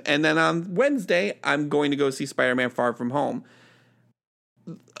Endgame. And then on Wednesday, I'm going to go see Spider-Man Far From Home.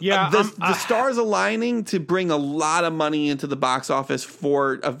 Yeah, the stars aligning to bring a lot of money into the box office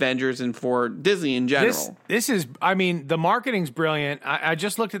for Avengers and for Disney in general. This is, I mean, the marketing's brilliant. I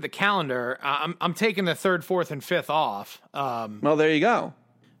just looked at the calendar. I'm taking the 3rd, 4th, and 5th off. Well, there you go.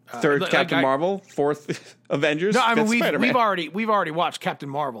 3rd, Captain Marvel. 4th, Avengers. No, I mean, 5th, Spider-Man. we've already watched Captain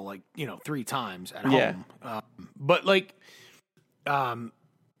Marvel 3 times at home. But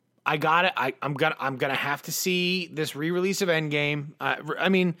I got it. I'm gonna have to see this re-release of Endgame. I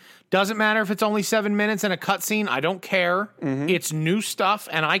mean, doesn't matter if it's only 7 minutes and a cutscene. I don't care. Mm-hmm. It's new stuff,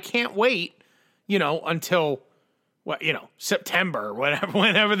 and I can't wait. Until September,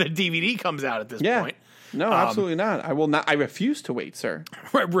 whenever the DVD comes out. At this point, no, absolutely not. I will not. I refuse to wait, sir.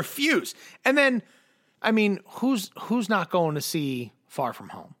 Refuse. And then, I mean, who's not going to see Far From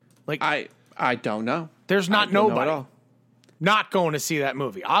Home? I don't know. There's not nobody. At all. Not going to see that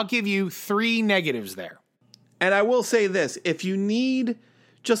movie. I'll give you 3 negatives there. And I will say this: if you need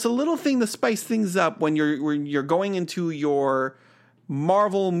just a little thing to spice things up when you're going into your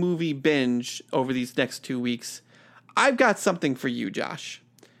Marvel movie binge over these next 2 weeks, I've got something for you, Josh.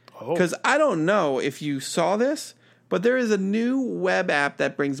 Because I don't know if you saw this, but there is a new web app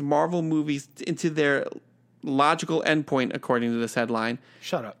that brings Marvel movies into their logical endpoint, according to this headline.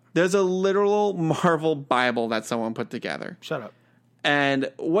 Shut up. There's a literal Marvel Bible that someone put together. Shut up. And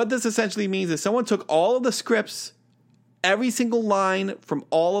what this essentially means is someone took all of the scripts every single line from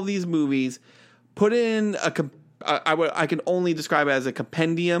all of these movies, put in I can only describe it as a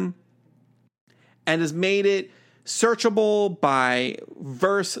compendium, and has made it searchable by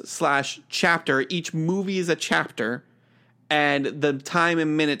verse/chapter. Each movie is a chapter, and the time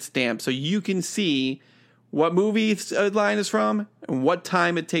and minute stamp, so you can see what movie a line is from and what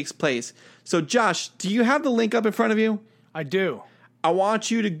time it takes place. So, Josh, do you have the link up in front of you? I do. I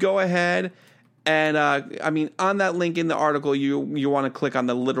want you to go ahead and, on that link in the article, you want to click on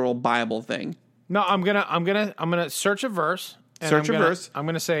the literal Bible thing. No, I'm gonna search a verse. And I'm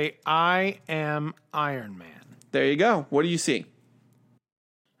gonna say, I am Iron Man. There you go. What do you see?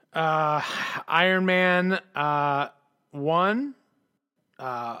 Iron Man 1,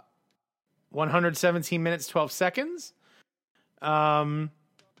 117 minutes, 12 seconds.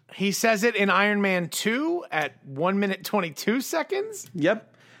 He says it in Iron Man 2 at 1 minute, 22 seconds.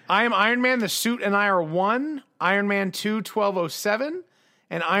 Yep. I am Iron Man, the suit and I are one. Iron Man 2, 12:07.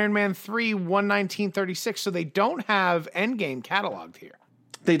 And Iron Man 3, 1:19:36. So they don't have Endgame cataloged here.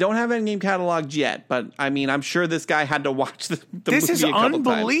 They don't have Endgame cataloged yet, but I'm sure this guy had to watch the this movie is a couple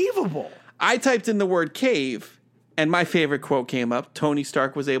unbelievable. times. I typed in the word cave, and my favorite quote came up. Tony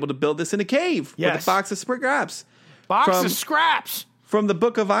Stark was able to build this in a cave with a box of scraps. Box of scraps. From the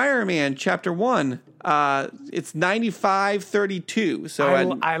Book of Iron Man, Chapter 1. It's 95:32.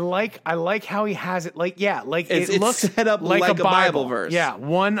 So I like how he has it. It looks set up like a Bible verse. Yeah,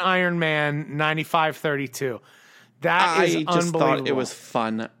 1 Iron Man, 95:32. That is unbelievable. I just thought it was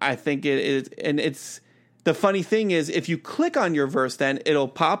fun. I think it is, and it's the funny thing is if you click on your verse, then it'll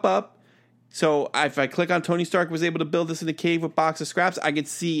pop up. So if I click on Tony Stark was able to build this in a cave with box of scraps, I could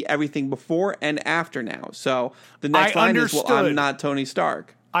see everything before and after now. So the next line is, well, I'm not Tony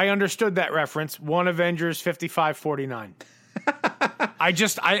Stark. I understood that reference. 1 Avengers 55:49.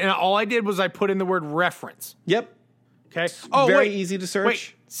 All I did was I put in the word reference. Yep. Okay. Very easy to search.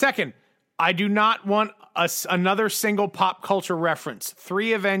 Wait, second. I do not want another single pop culture reference.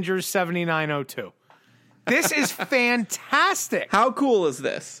 3 Avengers 79:02. This is fantastic. How cool is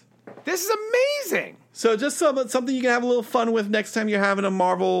this? This is amazing. So just something you can have a little fun with next time you're having a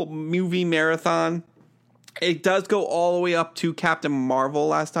Marvel movie marathon. It does go all the way up to Captain Marvel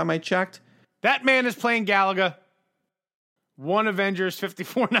last time I checked. That man is playing Galaga. 1 Avengers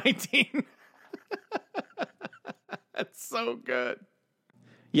 54:19. That's so good.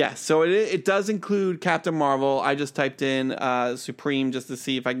 Yeah, so it does include Captain Marvel. I just typed in Supreme just to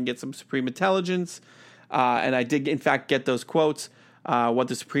see if I can get some Supreme Intelligence. And I did, in fact, get those quotes. What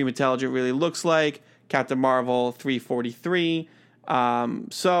the Supreme Intelligence really looks like. Captain Marvel 343.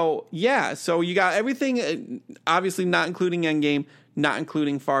 So you got everything, obviously not including Endgame, not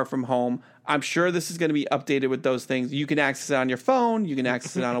including Far From Home. I'm sure this is going to be updated with those things. You can access it on your phone. You can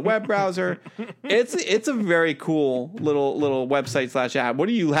access it on a web browser. It's a very cool little website / app. What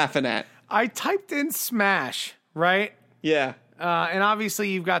are you laughing at? I typed in Smash, right? Yeah. And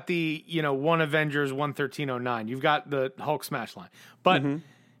obviously you've got the, 1 Avengers 11309. You've got the Hulk Smash line. But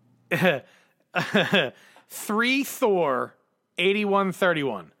 3 Thor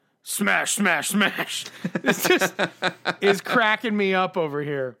 8131. Smash, smash, smash. This just is cracking me up over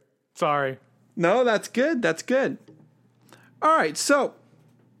here. Sorry. No, that's good. That's good. All right. So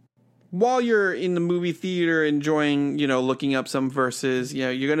while you're in the movie theater enjoying, looking up some verses,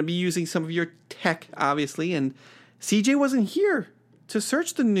 you're going to be using some of your tech, obviously. And CJ wasn't here to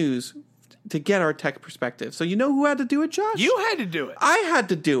search the news to get our tech perspective. So you know who had to do it, Josh? You had to do it. I had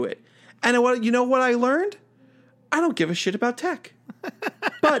to do it. And you know what I learned? I don't give a shit about tech.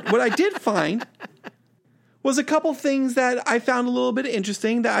 But what I did find was a couple things that I found a little bit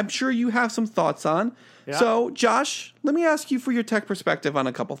interesting that I'm sure you have some thoughts on. Yeah. So, Josh, let me ask you for your tech perspective on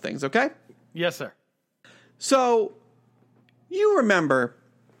a couple things, okay? Yes, sir. So, you remember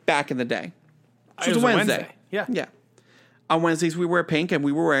back in the day. It was Wednesday. Yeah. Yeah. On Wednesdays, we wear pink, and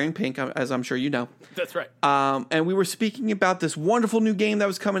we were wearing pink, as I'm sure you know. That's right. And we were speaking about this wonderful new game that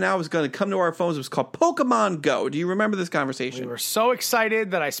was coming out. It was going to come to our phones. It was called Pokemon Go. Do you remember this conversation? We were so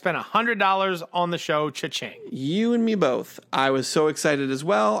excited that I spent $100 on the show. Cha-ching. You and me both. I was so excited as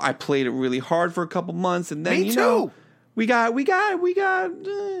well. I played it really hard for a couple months, and then me too. We got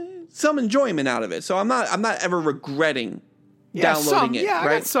some enjoyment out of it. So I'm not ever regretting downloading it. Yeah,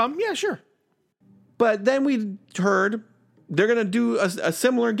 right? I got some. Yeah, sure. But then we heard they're going to do a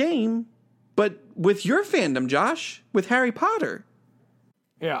similar game, but with your fandom, Josh, with Harry Potter.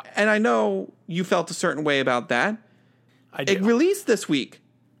 Yeah. And I know you felt a certain way about that. I do. It released this week.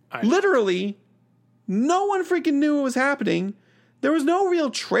 Literally, no one freaking knew it was happening. There was no real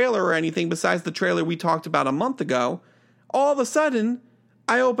trailer or anything besides the trailer we talked about a month ago. All of a sudden,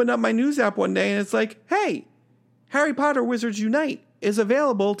 I opened up my news app one day and it's like, hey, Harry Potter Wizards Unite is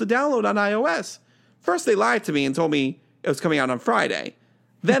available to download on iOS. First, they lied to me and told me it was coming out on Friday.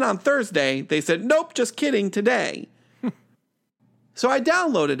 Then on Thursday, they said, nope, just kidding, today. So I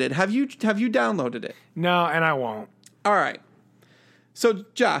downloaded it. Have you downloaded it? No, and I won't. All right. So,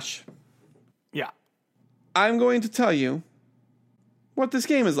 Josh, Yeah. I'm going to tell you what this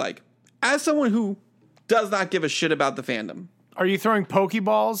game is like. As someone who does not give a shit about the fandom. Are you throwing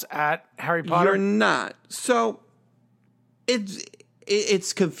Pokeballs at Harry Potter? You're not. So,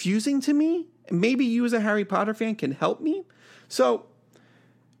 it's confusing to me. Maybe you as a Harry Potter fan can help me. So,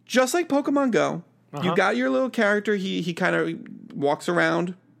 just like Pokemon Go, you got your little character. He kind of walks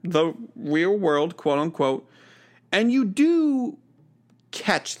around the real world, quote unquote, and you do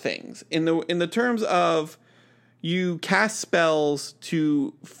catch things in the terms of you cast spells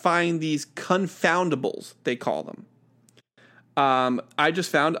to find these confoundables, they call them. I just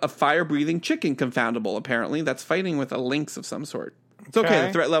found a fire-breathing chicken confoundable, apparently, that's fighting with a lynx of some sort. It's okay,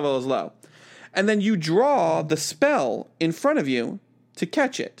 the threat level is low. And then you draw the spell in front of you to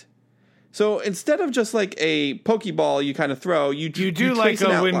catch it. So instead of just like a Pokeball you kind of throw, you do like a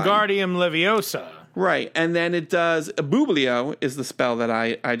Wingardium Leviosa. Right, and then it does, Bublio is the spell that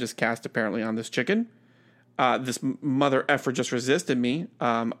I just cast apparently on this chicken. This mother effer just resisted me.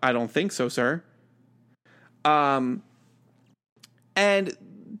 I don't think so, sir. And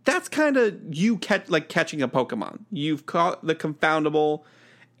that's kind of you catching a Pokemon. You've caught the confoundable.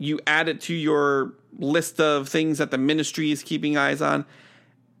 You add it to your list of things that the ministry is keeping eyes on.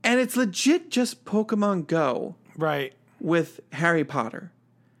 And it's legit just Pokemon Go. Right. With Harry Potter.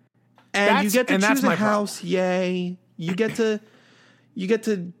 And you get to choose a house, yay. You get to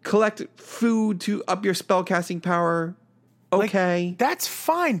collect food to up your spellcasting power. Okay. Like, that's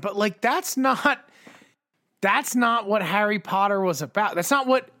fine, but like that's not what Harry Potter was about. That's not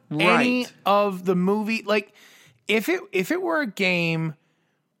what any of the movie, like if it were a game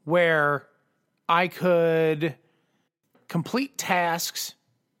where I could complete tasks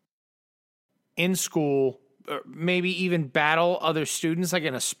in school, or maybe even battle other students like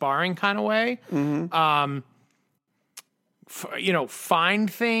in a sparring kind of way,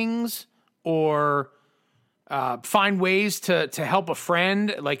 find things or find ways to help a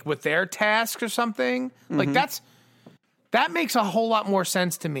friend like with their task or something. Like that makes a whole lot more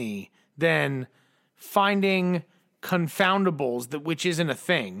sense to me than finding confoundables, which isn't a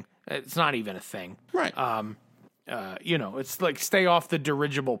thing. It's not even a thing. Right. It's like stay off the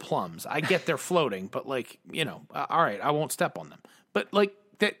dirigible plums. I get they're floating, but like, all right, I won't step on them. But like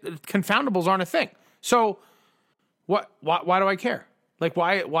confoundables aren't a thing. So why do I care? Like,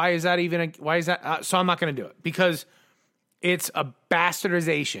 why is that even why is that? So I'm not going to do it because it's a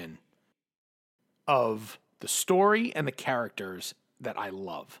bastardization of the story and the characters that I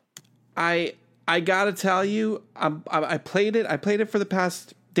love. I gotta tell you, I played it. I played it for the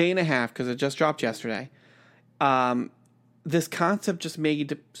past day and a half because it just dropped yesterday. This concept just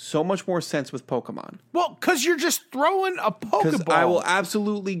made so much more sense with Pokemon. Well, because you're just throwing a Pokeball. Because I will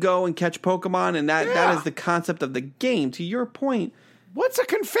absolutely go and catch Pokemon, and that is the concept of the game. To your point, what's a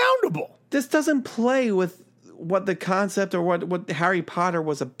confoundable? This doesn't play with what the concept or what Harry Potter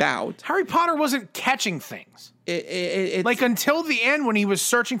was about. Harry Potter wasn't catching things. It's like until the end when he was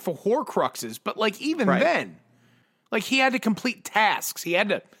searching for Horcruxes, but like even then, like he had to complete tasks. He had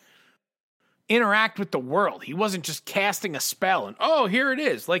to interact with the world. He wasn't just casting a spell and, oh, here it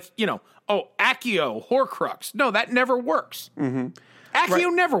is. Like, Accio, Horcrux. No, that never works.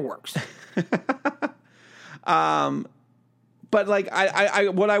 Accio never works. But like, I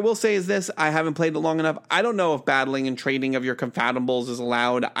what I will say is this, I haven't played it long enough. I don't know if battling and trading of your confoundables is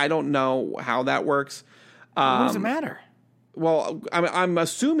allowed. I don't know how that works. What does it matter? Well, I'm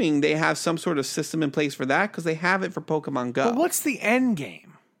assuming they have some sort of system in place for that because they have it for Pokemon Go. But what's the end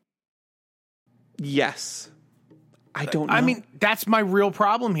game? Yes. I don't know. I mean, that's my real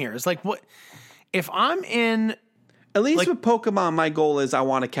problem here. It's like, what if I'm in... At least with Pokemon, my goal is I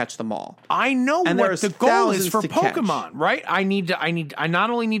want to catch them all. I know what the goal is for Pokemon, right? I not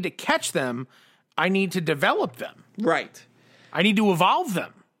only need to catch them, I need to develop them. Right. I need to evolve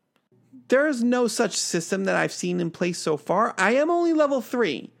them. There is no such system that I've seen in place so far. I am only level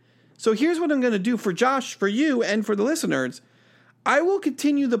 3. So here's what I'm going to do for Josh, for you, and for the listeners. I will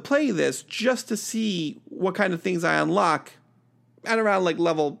continue to play this just to see what kind of things I unlock at around like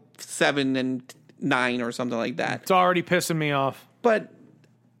level 7 and 9 or something like that. It's already pissing me off. But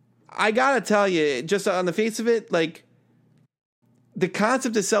I gotta tell you, just on the face of it, like the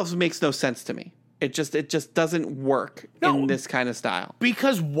concept itself makes no sense to me. It just doesn't work in this kind of style.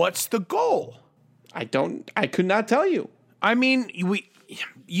 Because what's the goal? I could not tell you. I mean,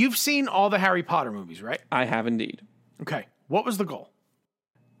 you've seen all the Harry Potter movies, right? I have indeed. Okay. What was the goal?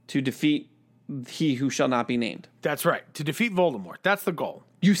 To defeat he who shall not be named. That's right. To defeat Voldemort. That's the goal.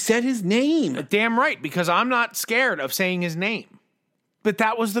 You said his name. Damn right, because I'm not scared of saying his name. But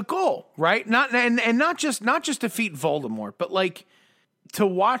that was the goal, right? Not just defeat Voldemort, but like to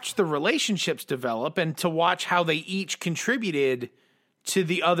watch the relationships develop and to watch how they each contributed to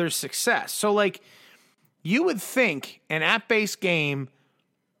the other's success. So like you would think an app-based game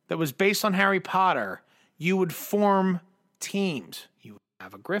that was based on Harry Potter, you would form teams. You would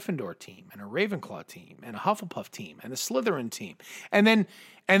have a Gryffindor team and a Ravenclaw team and a Hufflepuff team and a Slytherin team. And then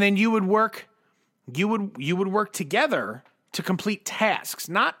you would work together to complete tasks,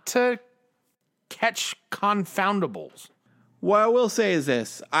 not to catch confoundables. What I will say is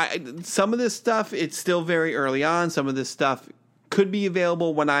this. Some of this stuff, it's still very early on. Some of this stuff could be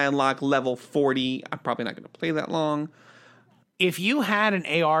available when I unlock level 40. I'm probably not going to play that long. If you had an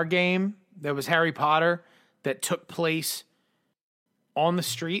AR game that was Harry Potter that took place on the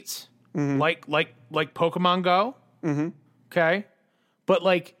streets, like Pokemon Go, okay, but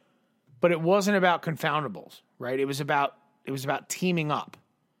it wasn't about confoundables, right? It was about teaming up.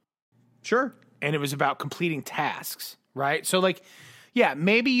 Sure. And it was about completing tasks, right? So like, yeah,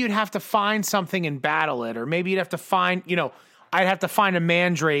 maybe you'd have to find something and battle it, or maybe you'd have to find, I'd have to find a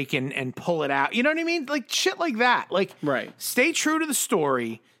mandrake and pull it out. You know what I mean? Like shit like that. Like, right. Stay true to the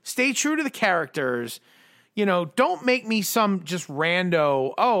story. Stay true to the characters. Don't make me some just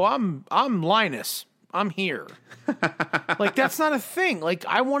rando. Oh, I'm Linus. I'm here. Like that's not a thing. Like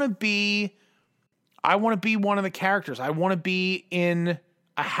I want to be one of the characters. I want to be in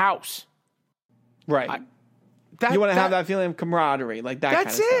a house. Right. You want to have that feeling of camaraderie, like that.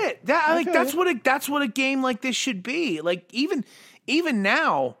 That's kind of it. That's what a game like this should be. Like even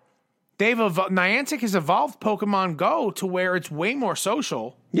now, Niantic has evolved Pokemon Go to where it's way more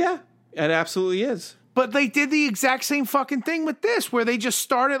social. Yeah, it absolutely is. But they did the exact same fucking thing with this, where they just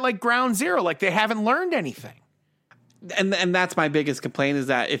started like ground zero, like they haven't learned anything. And that's my biggest complaint is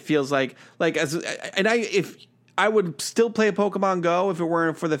that it feels if I would still play Pokemon Go if it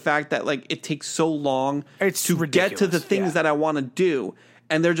weren't for the fact that like it takes so long to get to the things that I want to do,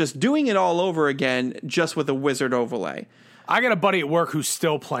 and they're just doing it all over again just with a wizard overlay. I got a buddy at work who's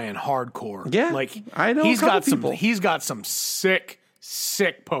still playing hardcore. Yeah, like I know he's got some sick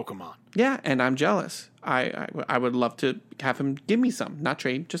Pokemon. Yeah, and I'm jealous. I would love to have him give me some, not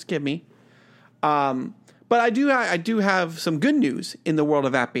trade, just give me. But I do have some good news in the world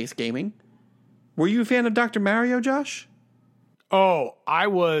of app-based gaming. Were you a fan of Dr. Mario, Josh? Oh, I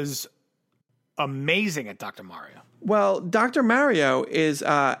was amazing at Dr. Mario. Well, Dr. Mario is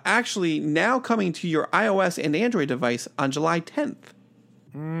actually now coming to your iOS and Android device on July 10th.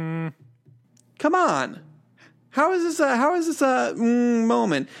 Come on. How is this a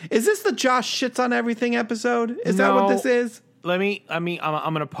moment? Is this the Josh shits on everything episode? Is that what this is? I'm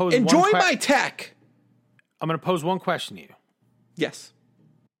going to pose Enjoy my tech. I'm going to pose one question to you. Yes.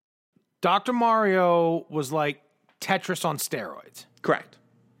 Dr. Mario was like Tetris on steroids. Correct.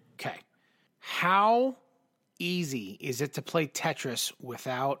 Okay. How easy is it to play Tetris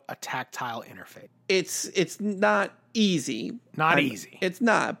without a tactile interface? It's not easy. Easy. It's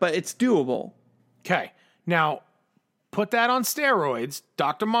not, but it's doable. Okay. Now, put that on steroids,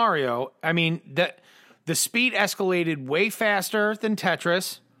 Dr. Mario. I mean, the speed escalated way faster than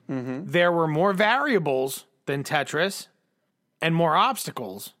Tetris. Mm-hmm. There were more variables than Tetris and more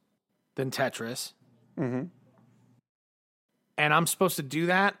obstacles than Tetris. Mm-hmm. And I'm supposed to do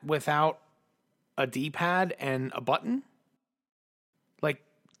that without a D-pad and a button? Like,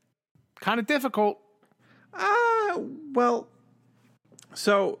 kind of difficult. Well,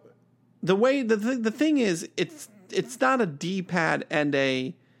 so the way the thing is, it's not a D-pad and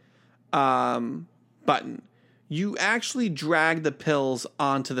a button. You actually drag the pills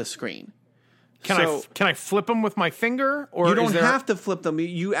onto the screen. Can I flip them with my finger, or you don't have to flip them?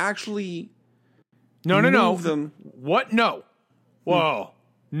 You actually move them. What? No. Whoa.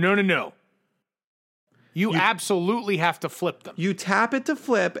 No. You absolutely have to flip them. You tap it to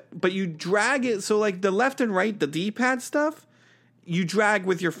flip, but you drag it. So like the left and right, the D-pad stuff, you drag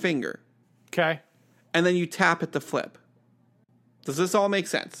with your finger. Okay. And then you tap it to flip. Does this all make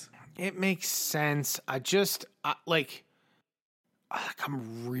sense? It makes sense. I'm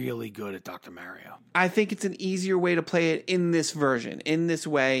really good at Dr. Mario. I think it's an easier way to play it in this version. In this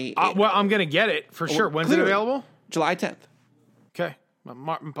way. Well, I'm going to get it for sure. When's it available? July 10th. Okay. I'm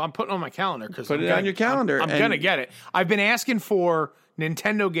putting it on my calendar. Put it on your calendar. I'm going to get it. I've been asking for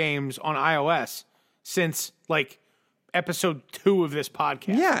Nintendo games on iOS since, like, episode 2 of this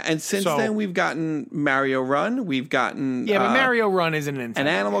podcast. Yeah, and since then we've gotten Mario Run, we've gotten but Mario Run isn't an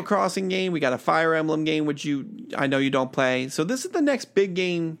Animal Crossing game, we got a Fire Emblem game, which I know you don't play. So this is the next big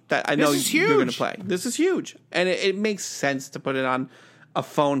game that I know you're going to play. This is huge, and it makes sense to put it on a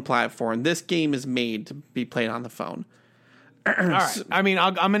phone platform. This game is made to be played on the phone. All right. I mean,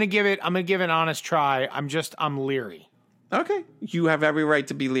 I'm going to give it an honest try. I'm leery. Okay, you have every right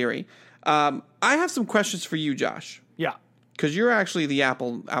to be leery. I have some questions for you, Josh. Yeah. Because you're actually the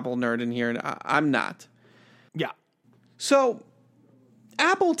Apple nerd in here, and I'm not. Yeah. So,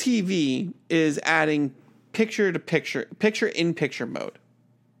 Apple TV is adding picture-in-picture mode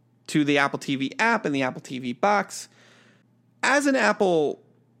to the Apple TV app and the Apple TV box. As an Apple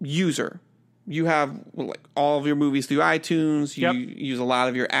user, you have all of your movies through iTunes. You use a lot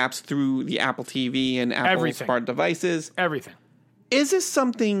of your apps through the Apple TV and Apple smart devices. Everything. Is this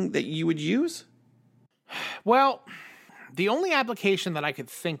something that you would use? Well, the only application that I could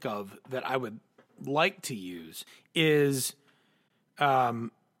think of that I would like to use is, so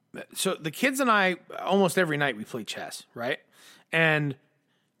the kids and I, almost every night we play chess, right? And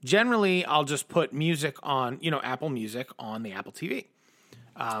generally I'll just put music on, Apple Music on the Apple TV.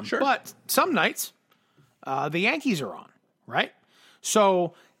 Sure. But some nights, the Yankees are on, right?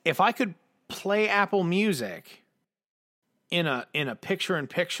 So if I could play Apple Music in a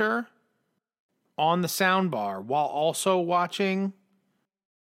picture-in-picture on the soundbar while also watching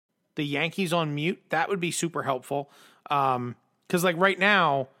the Yankees on mute, that would be super helpful. Because right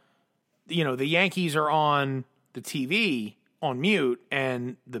now, the Yankees are on the TV on mute,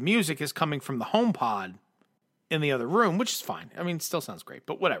 and the music is coming from the HomePod in the other room, which is fine. I mean, it still sounds great,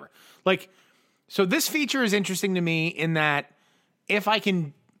 but whatever. So this feature is interesting to me in that if I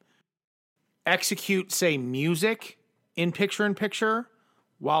can execute, say, music in picture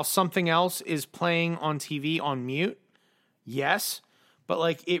while something else is playing on TV on mute, yes.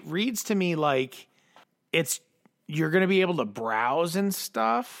 But it reads to me like you're going to be able to browse and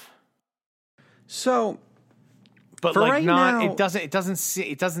stuff. So, but now, it doesn't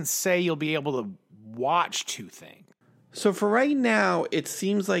say you'll be able to watch two things. So for right now, it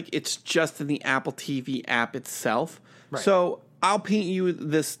seems like it's just in the Apple TV app itself. Right. So I'll paint you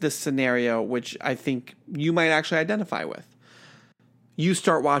this scenario, which I think you might actually identify with. You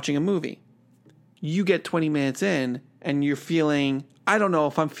start watching a movie. You get 20 minutes in, and you're feeling, I don't know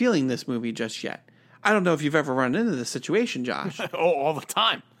if I'm feeling this movie just yet. I don't know if you've ever run into this situation, Josh. All the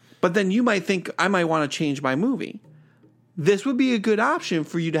time. But then you might think, I might want to change my movie. This would be a good option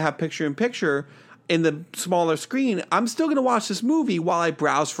for you to have picture-in-picture in the smaller screen. I'm still going to watch this movie while I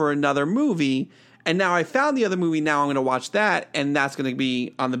browse for another movie. And now I found the other movie. Now I'm going to watch that. And that's going to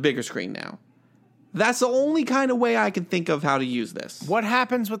be on the bigger screen now. That's the only kind of way I can think of how to use this. What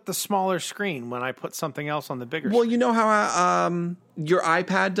happens with the smaller screen when I put something else on the bigger screen? Well, you know how your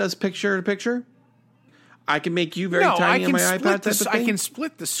iPad does picture-to-picture? I can make you very tiny on my iPad type of thing. I can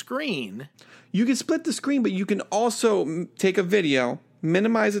split the screen. You can split the screen, but you can also take a video,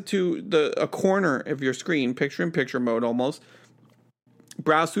 minimize it to a corner of your screen, picture-in-picture mode almost,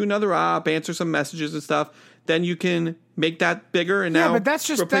 browse through another app, answer some messages and stuff. Then you can make that bigger and now but that's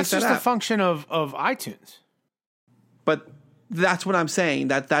just a function of iTunes. But that's what I'm saying.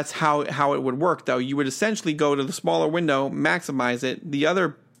 That's how it would work, though. You would essentially go to the smaller window, maximize it. The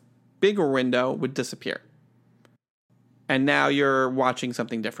other bigger window would disappear. And now you're watching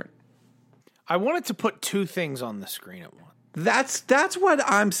something different. I wanted to put two things on the screen at once. That's what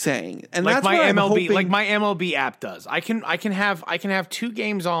I'm saying, and like that's my what I'm MLB, hoping. like my MLB app does. I can have two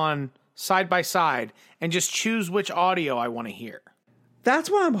games on side by side and just choose which audio I want to hear. That's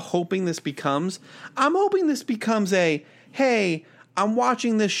what I'm hoping this becomes. I'm hoping this becomes hey, I'm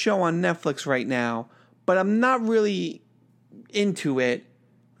watching this show on Netflix right now, but I'm not really into it.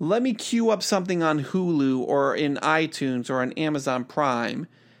 Let me queue up something on Hulu or in iTunes or on Amazon Prime,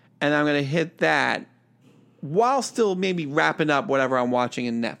 and I'm going to hit that while still maybe wrapping up whatever I'm watching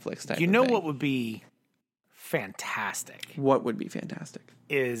in Netflix type of thing. What would be fantastic? What would be fantastic?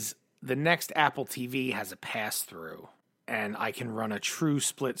 Is the next Apple TV has a pass-through, and I can run a true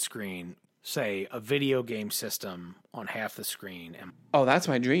split screen, say a video game system on half the screen. Oh, that's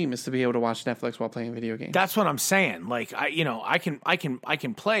my dream, is to be able to watch Netflix while playing video games. That's what I'm saying. Like I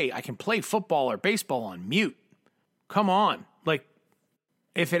can play football or baseball on mute. Come on. Like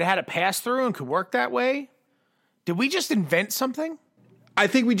if it had a pass-through and could work that way, did we just invent something? I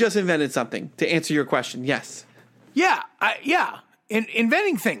think we just invented something, to answer your question. Yes. Yeah.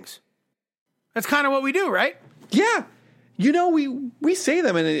 Inventing things. That's kind of what we do, right? Yeah. We say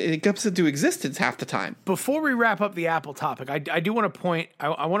them and it comes into existence half the time. Before we wrap up the Apple topic, I do want to point.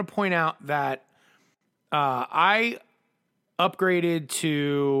 I want to point out that I upgraded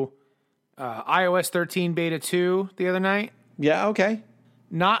to iOS 13 Beta 2 the other night. Yeah, okay.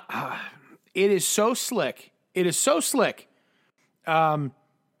 It is so slick. It is so slick. So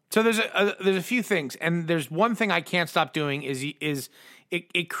there's a few things, and there's one thing I can't stop doing is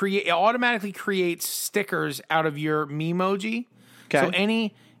it automatically creates stickers out of your Memoji. Okay. So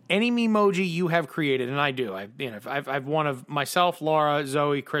any Memoji you have created, and I do. I've one of myself, Laura,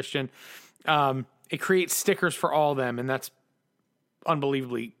 Zoe, Christian. It creates stickers for all of them, and that's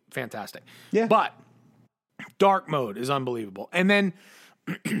unbelievably fantastic. Yeah. But dark mode is unbelievable. And then,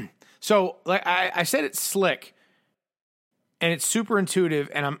 so like I said, it's slick and it's super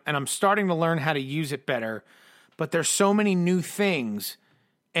intuitive, and I'm starting to learn how to use it better. But there's so many new things,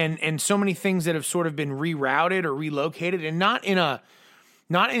 and so many things that have sort of been rerouted or relocated, and not in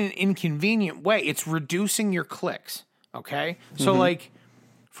an inconvenient way. It's reducing your clicks. Okay, so like,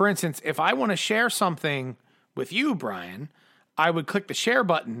 for instance, if I want to share something with you, Brian, I would click the share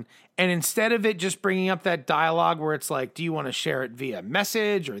button, and instead of it just bringing up that dialogue where it's like, do you want to share it via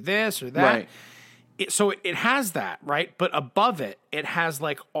message or this or that? Right. So it has that, right? But above it, it has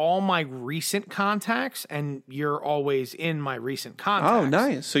like all my recent contacts, and you're always in my recent contacts. Oh,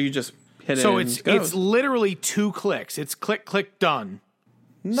 nice. So you just hit it. So and it's literally 2 clicks. It's click, click, done.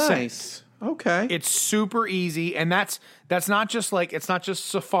 nice. Okay. It's super easy, and that's not just like, it's not just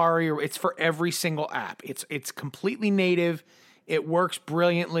Safari, or it's for every single app. It's completely native. It works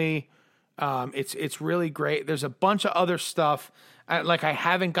brilliantly. It's really great. There's a bunch of other stuff. Like, I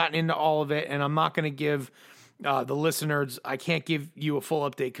haven't gotten into all of it, and I'm not going to give the listeners, I can't give you a full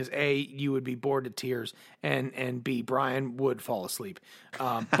update because A, you would be bored to tears, and B, Brian would fall asleep.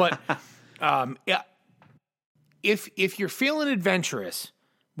 But yeah, if you're feeling adventurous,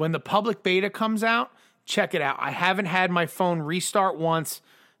 when the public beta comes out, check it out. I haven't had my phone restart once.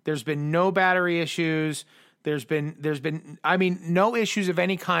 There's been no battery issues. There's been, I mean, no issues of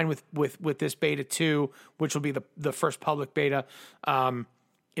any kind with this beta 2, which will be the first public beta.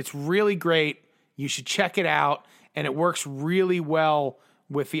 It's really great. You should check it out, and it works really well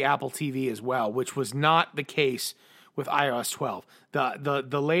with the Apple TV as well, which was not the case with iOS 12.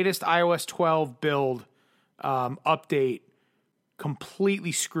 The latest iOS 12 build update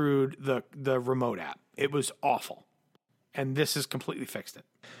completely screwed the remote app. It was awful, and this has completely fixed it.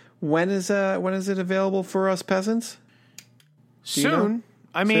 When is it available for us peasants? Soon.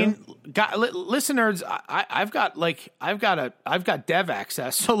 I mean, listeners, I've got dev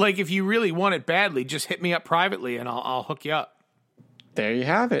access. So like, if you really want it badly, just hit me up privately and I'll hook you up. There you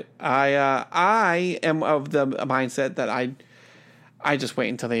have it. I am of the mindset that I just wait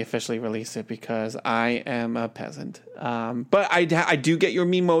until they officially release it because I am a peasant. But I do get your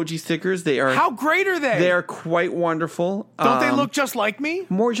Memoji stickers. They are, how great are they? They are quite wonderful. Don't they look just like me?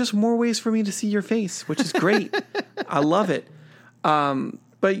 More ways for me to see your face, which is great. I love it.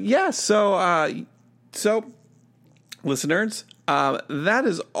 But yeah, so listeners, that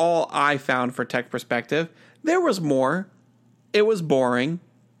is all I found for Tech Perspective. There was more. It was boring,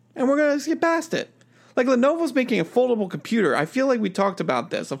 and we're gonna get past it. Like, Lenovo's making a foldable computer. I feel like we talked about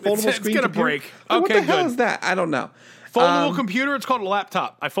this. A foldable screen gonna computer. break. Like, Okay, what the hell good. is that? I don't know. Foldable computer, it's called a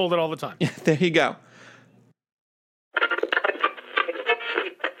laptop. I fold it all the time. There you go.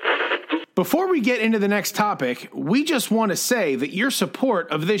 Before we get into the next topic, we just want to say that your support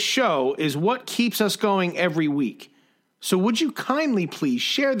of this show is what keeps us going every week. So would you kindly please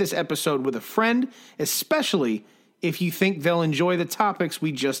share this episode with a friend, especially if you think they'll enjoy the topics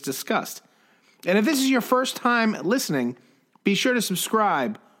we just discussed. And if this is your first time listening, be sure to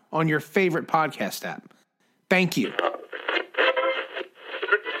subscribe on your favorite podcast app. Thank you.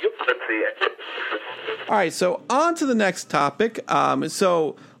 All right, so on to the next topic.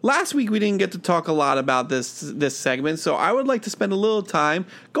 So last week we didn't get to talk a lot about this segment, so I would like to spend a little time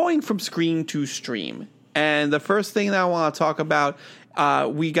going from screen to stream. And the first thing that I want to talk about,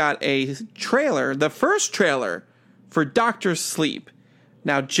 we got a trailer, the first trailer for Dr. Sleep.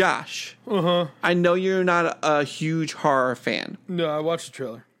 Now, Josh, I know you're not a huge horror fan. No, I watched the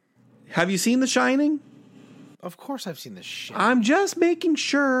trailer. Have you seen The Shining? Of course I've seen this shit. I'm just making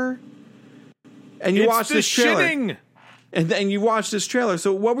sure. And you watched this trailer. Shitting. And then you watched this trailer.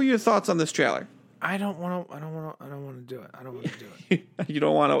 So what were your thoughts on this trailer? I don't want to do it. I don't want to do it. You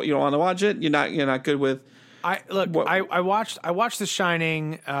don't want to watch it? You're not good with I watched The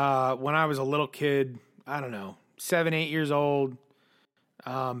Shining when I was a little kid. I don't know, 7-8 years old.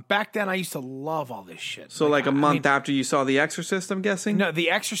 Back then I used to love all this shit. So like a month after you saw The Exorcist, I'm guessing? No, The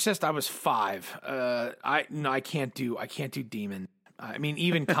Exorcist, I was 5. I can't do demon. I mean,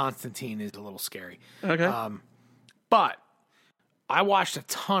 even Constantine is a little scary. Okay. But I watched a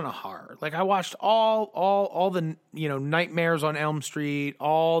ton of horror. Like I watched all the Nightmares on Elm Street,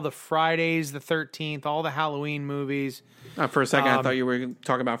 all the Fridays the 13th, all the Halloween movies. For a second, I thought you were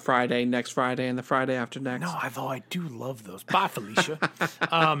talking about Friday, next Friday, and the Friday after next. No, although I do love those. Bye, Felicia.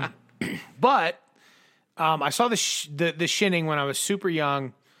 But I saw the Shining when I was super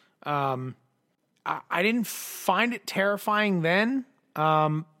young. I didn't find it terrifying then,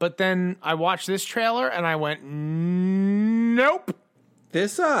 but then I watched this trailer and I went, nope.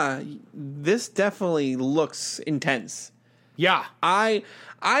 This definitely looks intense. Yeah. I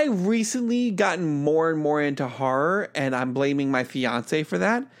recently gotten more and more into horror, and I'm blaming my fiance for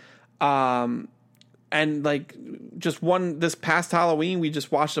that. And like this past Halloween, we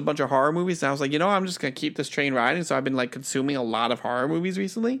just watched a bunch of horror movies, and I was like, I'm just gonna keep this train riding. So I've been like consuming a lot of horror movies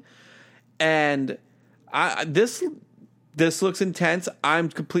recently, and this looks intense. I'm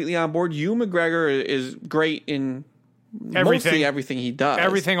completely on board. Ewan McGregor is great in mostly everything he does.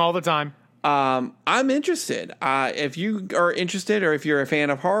 Everything all the time. I'm interested. If you are interested, or if you're a fan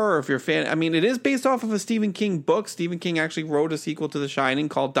of horror, or if you're a fan, I mean, it is based off of a Stephen King book. Stephen King actually wrote a sequel to The Shining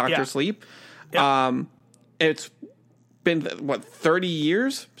called Dr. Sleep. Yeah. It's been 30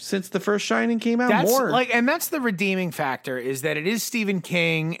 years since the first Shining came out. And that's the redeeming factor, is that it is Stephen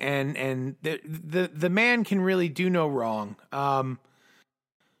King, and the man can really do no wrong.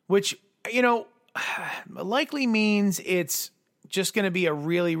 Which likely means it's just going to be a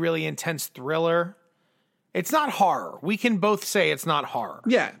really, really intense thriller. It's not horror. We can both say it's not horror.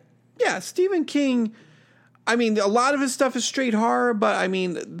 Yeah. Stephen King. I mean, a lot of his stuff is straight horror, but I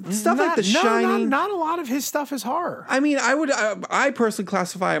mean, stuff like The Shining. Not a lot of his stuff is horror. I mean, I personally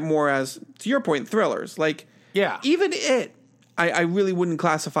classify it more as, to your point, thrillers. Like, even it, I really wouldn't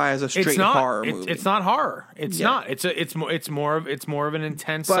classify as a straight horror movie. It's not horror. It's not. It's more of an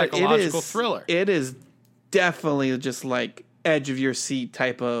intense psychological thriller. It is definitely just like edge of your seat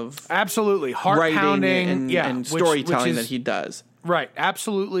type of absolutely heart pounding and storytelling that he does. Right,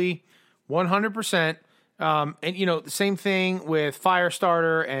 absolutely, 100%. And the same thing with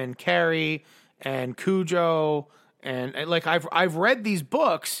Firestarter and Carrie and Cujo, and like I've read these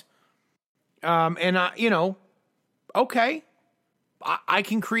books, and okay, I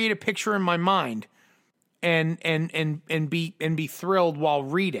can create a picture in my mind, and be thrilled while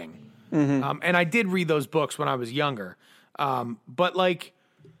reading. Mm-hmm. And I did read those books when I was younger, but like,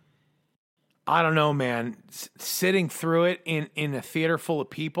 I don't know, man. Sitting through it in a theater full of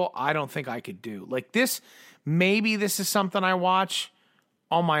people, I don't think I could do. Like this, maybe this is something I watch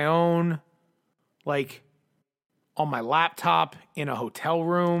on my own, like on my laptop in a hotel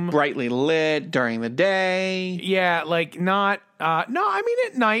room. Brightly lit during the day. Yeah, like not, no, I mean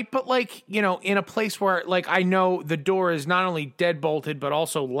at night, but like, in a place where like I know the door is not only deadbolted, but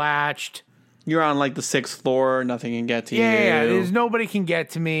also latched. You're on like the 6th floor. Nothing can get to you. Yeah, nobody can get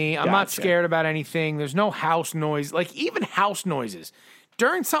to me. I'm not scared about anything. There's no house noise. Like even house noises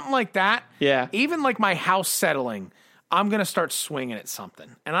during something like that. Yeah. Even like my house settling, I'm gonna start swinging at something,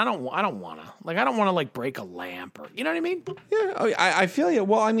 and I don't want to like break a lamp or you know what I mean? Yeah, I feel you.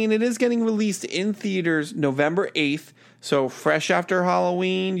 Well, I mean, it is getting released in theaters November 8th, so fresh after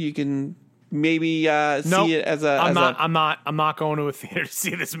Halloween. You can maybe see it as a. I'm not going to a theater to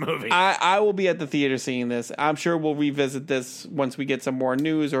see this movie. I will be at the theater seeing this. I'm sure we'll revisit this once we get some more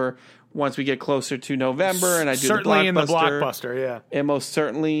news, or once we get closer to November and I do certainly the Blockbuster. In the Blockbuster, yeah. It most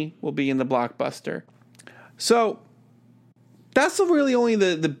certainly will be in the Blockbuster. So that's really only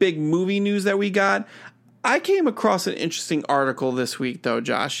the big movie news that we got. I came across an interesting article this week, though,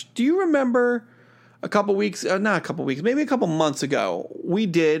 Josh. Do you remember maybe a couple months ago, we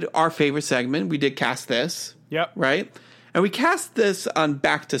did our favorite segment. We did Cast This. Yep. Right? And we cast this on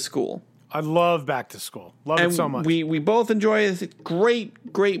Back to School. I love Back to School. Love it so much. We both enjoy it.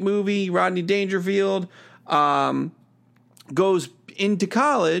 Great movie. Rodney Dangerfield goes into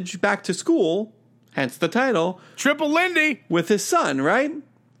college, back to school, hence the title. Triple Lindy. With his son, right?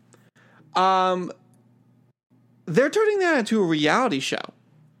 They're turning that into a reality show.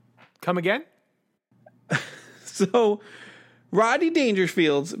 Come again? So, Rodney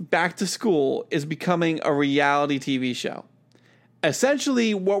Dangerfield's Back to School is becoming a reality TV show.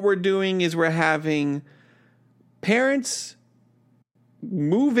 Essentially, what we're doing is we're having parents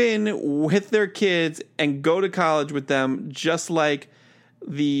move in with their kids and go to college with them, just like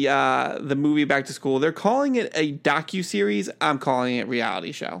the movie Back to School. They're calling it a docuseries. I'm calling it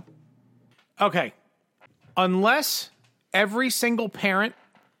reality show. Okay. Unless every single parent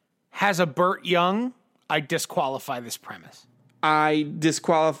has a Burt Young, I disqualify this premise. I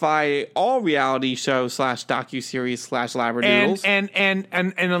disqualify all reality shows / docuseries / labradoodles.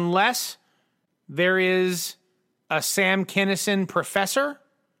 And unless there is a Sam Kinison professor,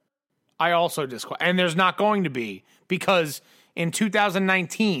 I also disqualify. And there's not going to be, because in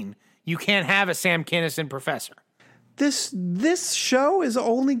 2019, you can't have a Sam Kinison professor. This show is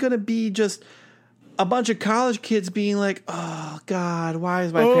only going to be just a bunch of college kids being like, "Oh God, why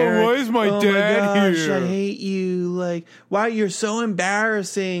is my parent? Why is my dad my gosh, here? I hate you. Like, why you're so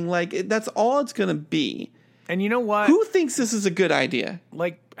embarrassing." Like, that's all it's going to be. And you know what? Who thinks this is a good idea?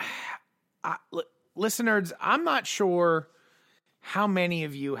 Like, listeners, I'm not sure how many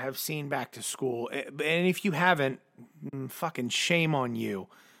of you have seen Back to School, and if you haven't, fucking shame on you,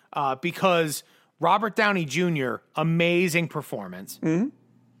 because Robert Downey Jr., amazing performance. Mm-hmm.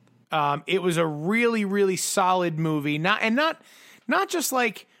 It was a really, really solid movie. Not just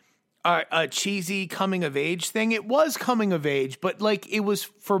like a cheesy coming of age thing. It was coming of age, but like it was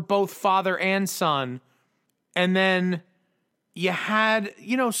for both father and son. And then you had,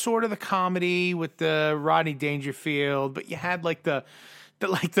 sort of the comedy with the Rodney Dangerfield, but you had like the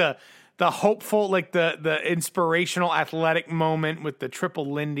hopeful, like the inspirational athletic moment with the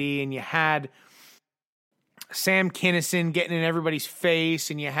triple Lindy, and you had Sam Kinison getting in everybody's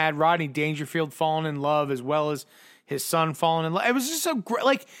face, and you had Rodney Dangerfield falling in love as well as his son falling in love. It was just so great,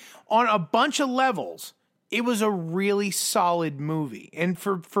 like on a bunch of levels. It was a really solid movie, and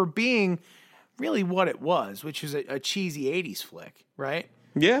for being really what it was, which is a cheesy 80s flick, right?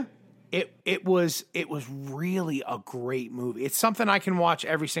 Yeah. It was really a great movie. It's something I can watch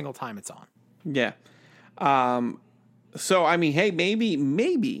every single time it's on. Yeah. So I mean, hey,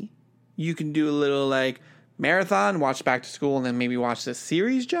 maybe you can do a little like marathon, watch Back to School, and then maybe watch this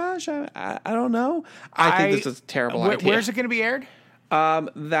series, Josh. I don't know. I think this is a terrible idea. Where's it going to be aired?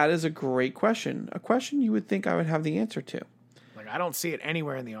 That is a great question. A question you would think I would have the answer to. Like, I don't see it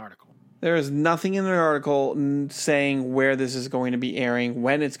anywhere in the article. There is nothing in the article saying where this is going to be airing,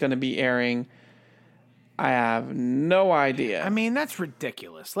 when it's going to be airing. I have no idea. I mean, that's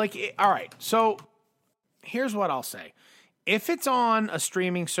ridiculous. Like, all right, so here's what I'll say. If it's on a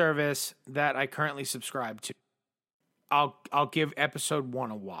streaming service that I currently subscribe to, I'll give episode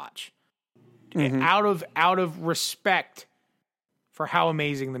 1 a watch. Mm-hmm. Out of respect for how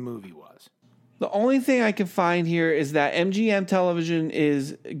amazing the movie was. The only thing I can find here is that MGM Television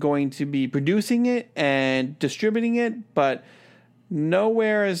is going to be producing it and distributing it, but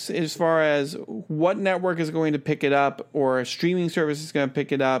nowhere as far as what network is going to pick it up or a streaming service is going to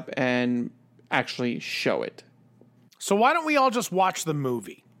pick it up and actually show it. So why don't we all just watch the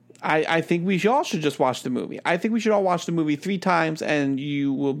movie? I think we all should just watch the movie. I think we should all watch the movie 3 times, and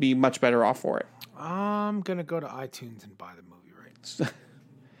you will be much better off for it. I'm going to go to iTunes and buy the movie rights.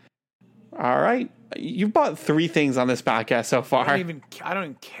 All right. You've bought 3 things on this podcast so far. I don't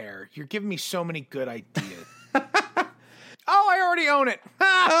even care. You're giving me so many good ideas. Oh, I already own it.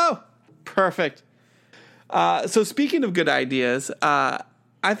 Oh, perfect. So speaking of good ideas, I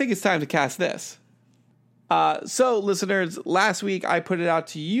think it's time to cast this. So listeners, last week I put it out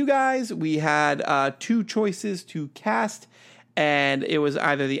to you guys. We had 2 choices to cast, and it was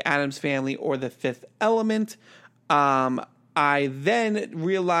either the Addams Family or the Fifth Element. I then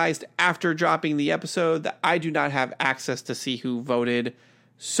realized after dropping the episode that I do not have access to see who voted.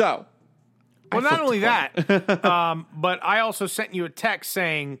 So, well, not only that, but I also sent you a text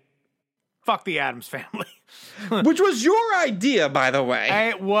saying, fuck the Addams Family. Which was your idea, by the way.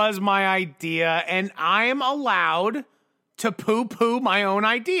 It was my idea, and I am allowed to poo-poo my own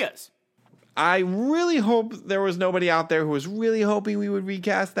ideas. I really hope there was nobody out there who was really hoping we would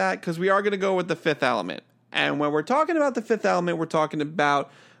recast that, because we are going to go with the Fifth Element. And when we're talking about the Fifth Element, we're talking about,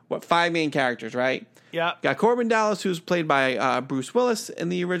 5 main characters, right? Yeah. Got Corbin Dallas, who's played by Bruce Willis in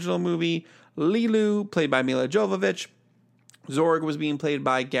the original movie. Lilu, played by Mila Jovovich. Zorg was being played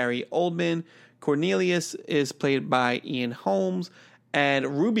by Gary Oldman. Cornelius is played by Ian Holmes.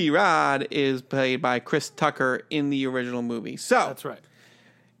 And Ruby Rhod is played by Chris Tucker in the original movie. So, that's right.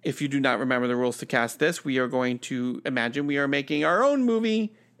 If you do not remember the rules to cast this, we are going to imagine we are making our own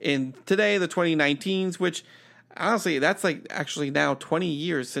movie in today, the 2019s, which honestly, that's like actually now 20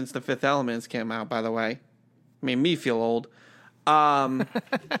 years since the Fifth Elements came out, by the way. Made me feel old.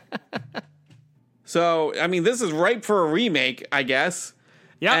 So, I mean, this is ripe for a remake, I guess.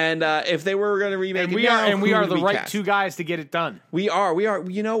 Yeah. And if they were going to remake it now, we are the right 2 guys to get it done. We are.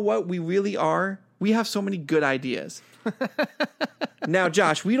 You know what? We really are. We have so many good ideas. Now,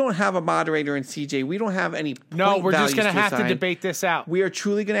 Josh, we don't have a moderator in CJ. We don't have any point No, we're just going to have to debate this out. We are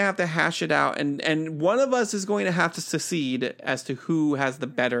truly going to have to hash it out, and one of us is going to have to secede as to who has the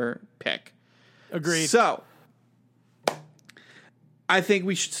better pick. Agreed. So, I think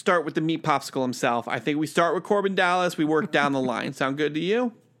we should start with the meat popsicle himself. I think we start with Corbin Dallas. We work down the line. Sound good to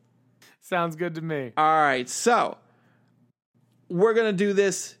you? Sounds good to me. All right. So, we're going to do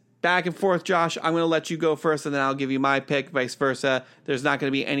this back and forth, Josh. I'm going to let you go first, and then I'll give you my pick, vice versa. There's not going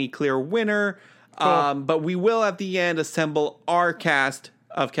to be any clear winner, Cool. but we will, at the end, assemble our cast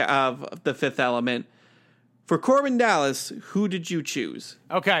of The Fifth Element. For Corbin Dallas, who did you choose?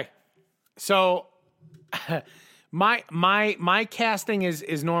 Okay. So my casting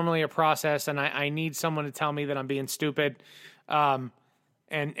is normally a process, and I need someone to tell me that I'm being stupid.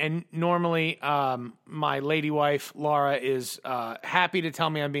 And normally my lady wife, Laura, is happy to tell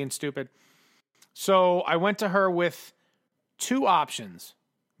me I'm being stupid. So I went to her with two options.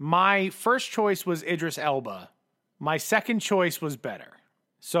 My first choice was Idris Elba. My second choice was better.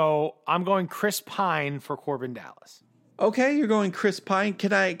 So I'm going Chris Pine for Corbin Dallas. Okay, you're going Chris Pine.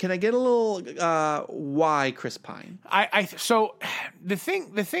 Can I get a little why Chris Pine? So the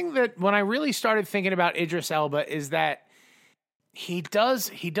thing that when I really started thinking about Idris Elba is that he does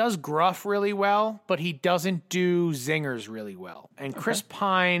gruff really well, but he doesn't do zingers really well. And Chris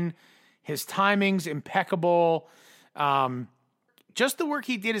Pine, his timing's impeccable. Just the work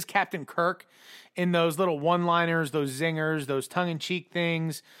he did as Captain Kirk in those little one-liners, those zingers, those tongue-in-cheek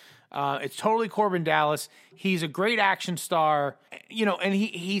things. It's totally Corbin Dallas. He's a great action star, and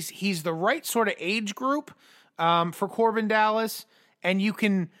he's the right sort of age group for Corbin Dallas. And you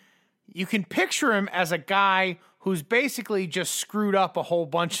can picture him as a guy who's basically just screwed up a whole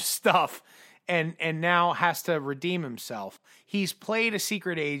bunch of stuff and now has to redeem himself. He's played a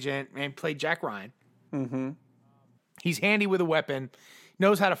secret agent and played Jack Ryan. Mm-hmm. He's handy with a weapon,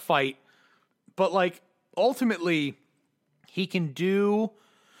 knows how to fight, but ultimately he can do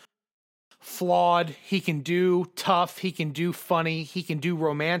flawed, he can do tough, he can do funny, he can do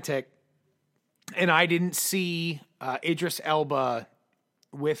romantic. And I didn't see Idris Elba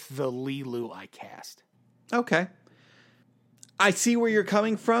with the Lilu I cast. Okay. I see where you're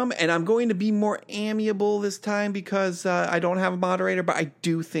coming from, and I'm going to be more amiable this time because I don't have a moderator, but I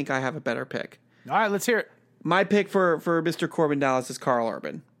do think I have a better pick. All right, let's hear it. My pick for Mr. Corbin Dallas is Carl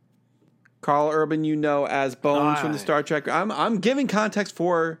Urban. Carl Urban, as Bones from the Star Trek. I'm giving context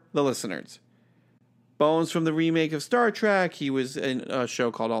for the listeners. Bones from the remake of Star Trek. He was in a show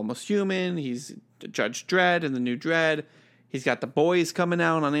called Almost Human. He's Judge Dredd in the new Dredd. He's got The Boys coming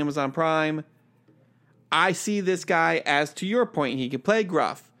out on Amazon Prime. I see this guy as, to your point, he can play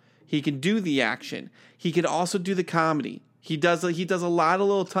gruff. He can do the action. He can also do the comedy. He does a lot of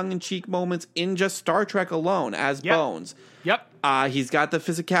little tongue-in-cheek moments in just Star Trek alone as Bones. Yep. He's got the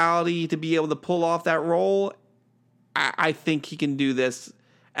physicality to be able to pull off that role. I think he can do this.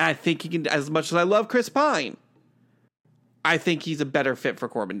 And I think he can, as much as I love Chris Pine, I think he's a better fit for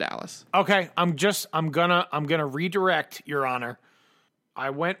Corbin Dallas. Okay, I'm gonna redirect, Your Honor. I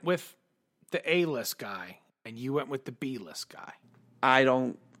went with the A-list guy, and you went with the B-list guy. I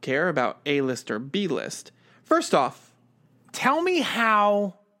don't care about A-list or B-list. First off, tell me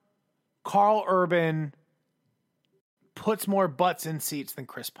how Carl Urban puts more butts in seats than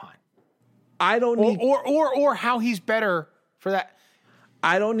Chris Pine. I don't need or how he's better for that.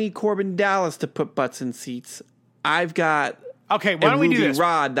 I don't need Corbin Dallas to put butts in seats. I've got why don't we do this?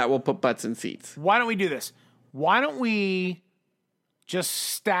 Rod that will put butts in seats. Why don't we do this? Why don't we just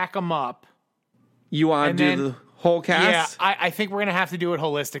stack them up? You want to do the whole cast? Yeah, I think we're going to have to do it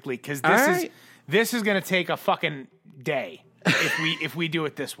holistically because this is going to take a fucking day if we do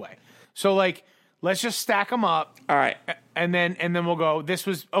it this way. So let's just stack them up. All right. And then we'll go, this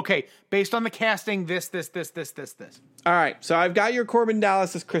was, okay, based on the casting, this. All right. So I've got your Corbin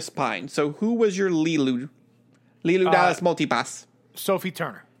Dallas as Chris Pine. So who was your Lilu Dallas multipass? Sophie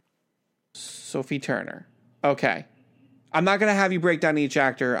Turner. Okay. I'm not going to have you break down each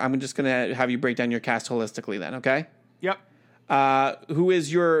actor. I'm just going to have you break down your cast holistically then, okay? Yep. Who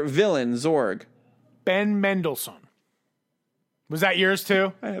is your villain, Zorg? Ben Mendelsohn. Was that yours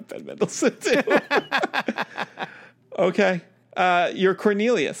too? I have Ben Mendelsohn too. Okay. You're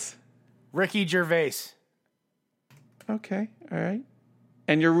Cornelius. Ricky Gervais. Okay. All right.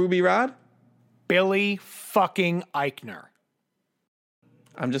 And your Ruby Rod? Billy fucking Eichner.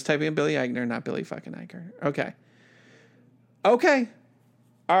 I'm just typing in Billy Eichner, not Billy fucking Eichner. Okay.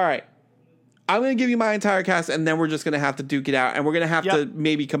 All right. I'm going to give you my entire cast, and then we're just going to have to duke it out, and we're going to have to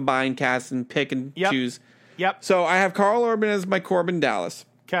maybe combine casts and pick and choose. Yep. So I have Carl Urban as my Corbin Dallas.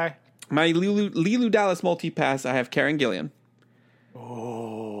 Okay. My Lilu Dallas multi-pass, I have Karen Gillian.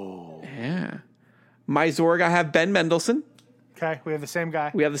 Oh. Yeah. My Zorg, I have Ben Mendelsohn. Okay, we have the same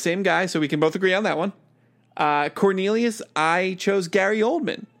guy. We have the same guy, so we can both agree on that one. Cornelius, I chose Gary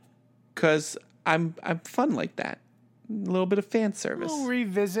Oldman because I'm fun like that. A little bit of fan service. We'll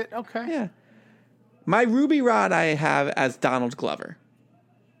revisit. Okay. Yeah. My Ruby Rod I have as Donald Glover,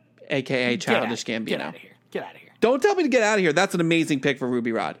 a.k.a. Childish Gambino. Get out of here. Don't tell me to get out of here. That's an amazing pick for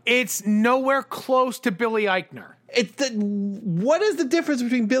Ruby Rod. It's nowhere close to Billy Eichner. What is the difference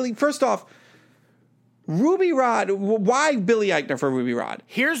between Billy? First off, Ruby Rod. Why Billy Eichner for Ruby Rod?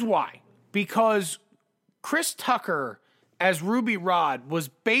 Here's why. Because Chris Tucker as Ruby Rod was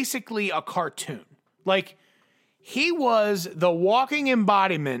basically a cartoon. Like, he was the walking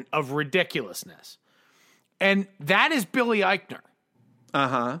embodiment of ridiculousness. And that is Billy Eichner.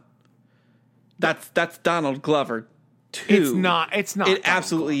 Uh-huh. That's Donald Glover, too. It's not. It Donald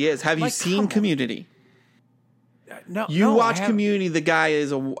absolutely Glover. Is. Have you seen Community? No. You watch Community, the guy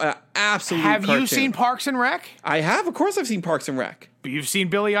is an absolute Have cartoon. you seen Parks and Rec? I have. Of course I've seen Parks and Rec. You've seen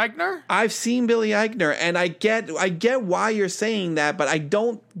Billy Eichner? I've seen Billy Eichner, and I get why you're saying that, but I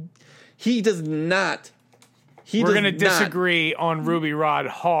don't... He does not... We're going to disagree on Ruby Rod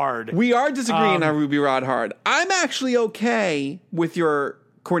hard. We are disagreeing on Ruby Rod hard. I'm actually okay with your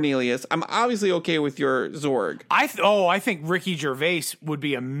Cornelius. I'm obviously okay with your Zorg. I think Ricky Gervais would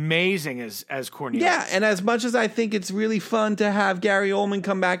be amazing as Cornelius. Yeah, and as much as I think it's really fun to have Gary Oldman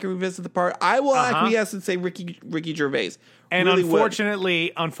come back and revisit the part, I will acquiesce and say Ricky Gervais. And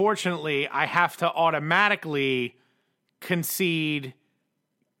really unfortunately, I have to automatically concede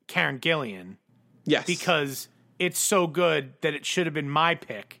Karen Gillan. Yes. Because it's so good that it should have been my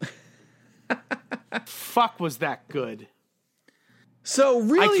pick. Fuck, was that good? So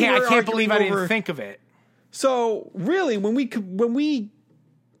really, I can't believe I didn't think of it. So really, when we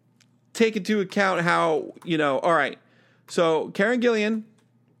take into account how, all right. So Karen Gillan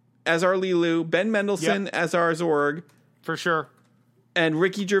as our Lilu, Ben Mendelsohn as our Zorg, for sure, and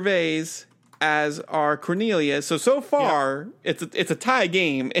Ricky Gervais as our Cornelius. So far, it's a tie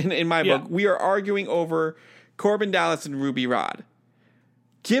game in my book. We are arguing over Corbin Dallas and Ruby Rod.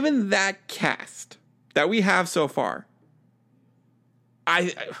 Given that cast that we have so far, I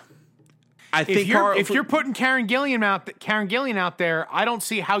think if you're putting Karen Gillan out there, I don't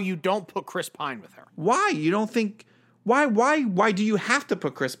see how you don't put Chris Pine with her. Why? You don't think? Why do you have to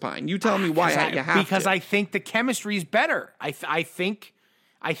put Chris Pine? You tell me why you have to. Because I think the chemistry is better. I think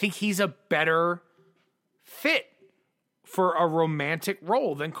he's a better fit for a romantic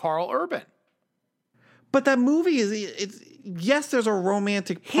role than Carl Urban. But that movie yes, there's a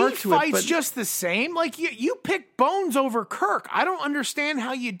romantic part to it. He fights just the same. Like, you picked Bones over Kirk. I don't understand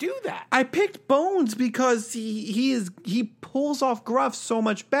how you do that. I picked Bones because he pulls off Gruff so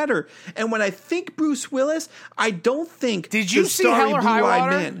much better. And when I think Bruce Willis, I don't think Did you see Hell or High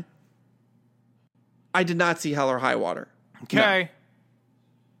Water? Man. I did not see Hell or High Water. Okay.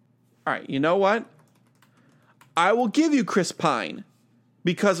 No. All right, you know what? I will give you Chris Pine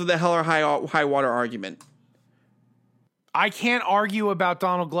because of the Hell or High Water argument. I can't argue about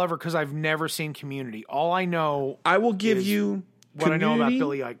Donald Glover because I've never seen Community. All I know I will give you what Community. I know about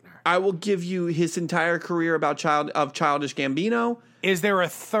Billy Eichner. I will give you his entire career about Childish Gambino. Is there a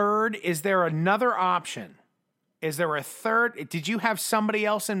third? Is there another option? Is there a third? Did you have somebody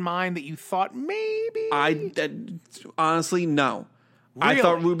else in mind that you thought maybe? Honestly, no. Really? I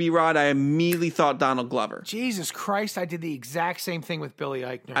thought Ruby Rod. I immediately thought Donald Glover. Jesus Christ, I did the exact same thing with Billy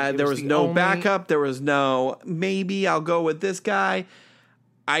Eichner. There was no backup. There was no, maybe I'll go with this guy.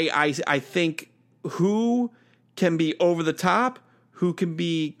 I think who can be over the top, who can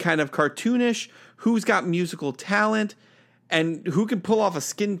be kind of cartoonish, who's got musical talent, and who can pull off a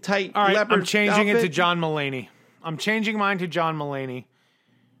skin-tight leopard I'm changing outfit. it to John Mulaney. I'm changing mine to John Mulaney.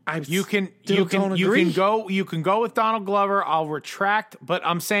 You can go with Donald Glover. I'll retract, but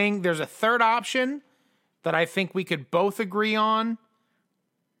I'm saying there's a third option that I think we could both agree on.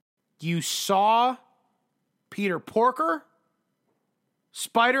 You saw Peter Porker,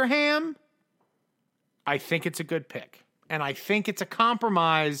 Spider-Ham. I think it's a good pick, and I think it's a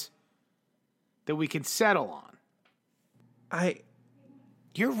compromise that we can settle on.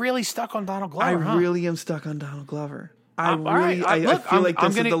 You're really stuck on Donald Glover. I really am stuck on Donald Glover. I feel like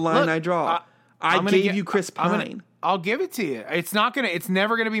this is the line I draw. I gave you Chris Pine. I'll give it to you. It's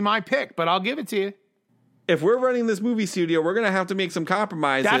never gonna be my pick, but I'll give it to you. If we're running this movie studio, we're gonna have to make some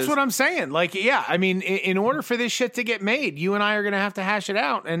compromises. That's what I'm saying. Like, yeah, I mean, in order for this shit to get made, you and I are gonna have to hash it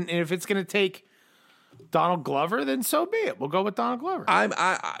out. And if it's gonna take Donald Glover, then so be it. We'll go with Donald Glover. I'm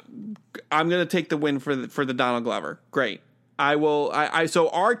gonna take the win for the Donald Glover. Great. I will. So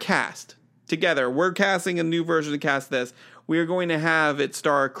our cast. Together, we're casting a new version to cast this. We are going to have it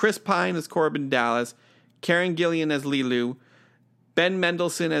star Chris Pine as Corbin Dallas, Karen Gillan as Lilu, Ben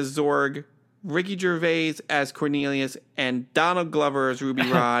Mendelsohn as Zorg, Ricky Gervais as Cornelius, and Donald Glover as Ruby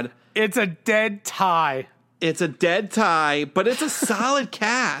Rod. It's a dead tie. It's a dead tie, but it's a solid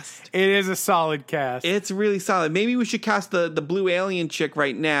cast. It is a solid cast. It's really solid. Maybe we should cast the blue alien chick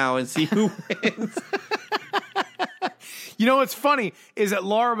right now and see who wins. You know what's funny is that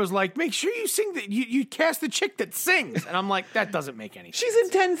Laura was like, make sure you sing that you cast the chick that sings. And I'm like, that doesn't make any sense. She's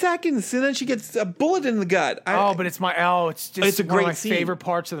in 10 seconds and then she gets a bullet in the gut. But it's just a one of my great scene. favorite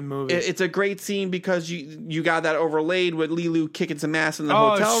parts of the movie. It's a great scene because you got that overlaid with Lilu kicking some ass in the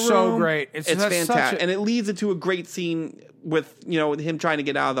hotel room. It's so great. It's fantastic. And it leads into a great scene with, with him trying to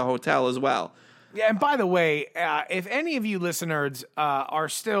get out of the hotel as well. Yeah, and by the way, if any of you listeners are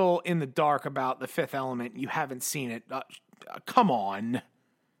still in the dark about The Fifth Element, you haven't seen it, come on.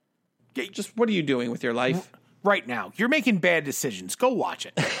 Just what are you doing with your life? Right now. You're making bad decisions. Go watch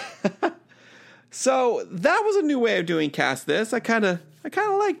it. So that was a new way of doing Cast This. I kind of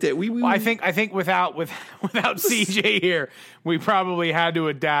liked it. I think without CJ here, we probably had to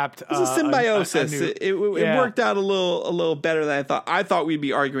adapt. It was a symbiosis. It worked out a little better than I thought. I thought we'd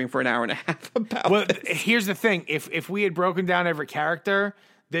be arguing for an hour and a half about this. Here's the thing: if we had broken down every character,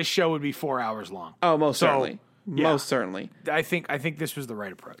 this show would be 4 hours long. Oh, most certainly. Yeah. Most certainly. I think this was the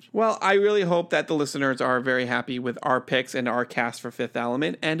right approach. Well, I really hope that the listeners are very happy with our picks and our cast for Fifth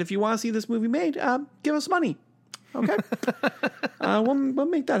Element. And if you want to see this movie made, give us money. Okay? We'll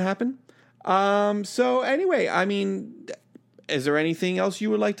make that happen. So anyway, I mean, is there anything else you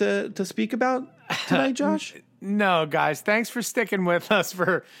would like to speak about tonight, Josh? No, guys. Thanks for sticking with us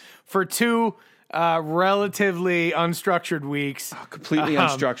for two relatively unstructured weeks. Oh, completely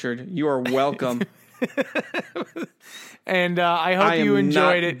unstructured. You are welcome. And I hope you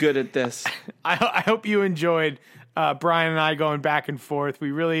enjoyed it. Good at this. I hope you enjoyed Brian and I going back and forth. We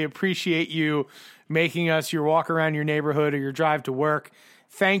really appreciate you making us your walk around your neighborhood or your drive to work.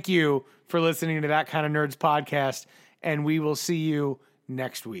 Thank you for listening to That Kind of Nerds podcast, and we will see you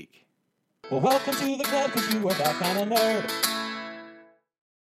next week. Well, welcome to the club because you are that kind of nerd.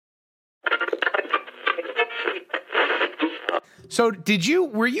 So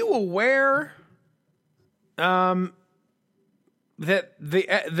were you aware that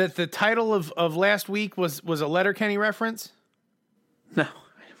the title of last week was a Letterkenny reference? No, I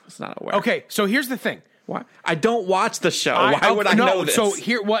was not aware. Okay, so here's the thing. Why? I don't watch the show. Why would I know this?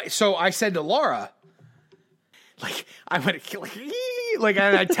 So I said to Laura, like I went like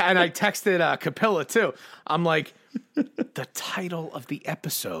and I texted Capilla too. I'm like, the title of the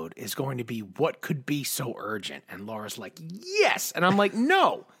episode is going to be "What Could Be So Urgent," and Laura's like, yes, and I'm like,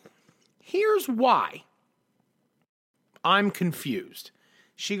 no. Here's why. I'm confused.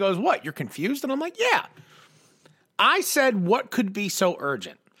 She goes, what? You're confused? And I'm like, yeah. I said, what could be so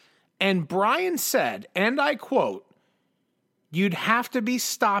urgent? And Brian said, and I quote, you'd have to be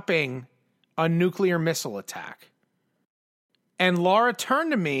stopping a nuclear missile attack. And Laura turned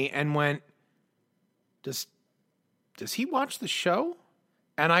to me and went, does he watch the show?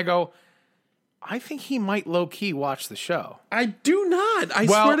 And I go, I think he might low-key watch the show. I do not. I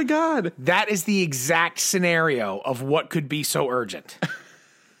swear to God. That is the exact scenario of what could be so urgent.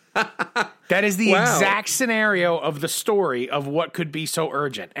 That is the exact scenario of the story of what could be so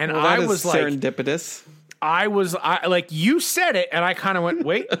urgent. And I was like, serendipitous. I like, you said it, and I kind of went,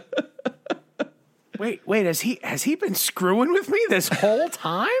 wait, has he been screwing with me this whole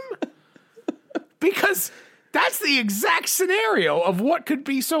time? Because that's the exact scenario of what could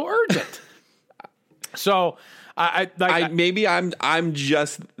be so urgent. So maybe I'm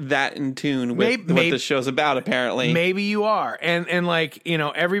just that in tune with what the show's about. Apparently, maybe you are, and like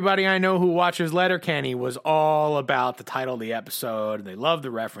everybody I know who watches Letterkenny was all about the title of the episode, and they loved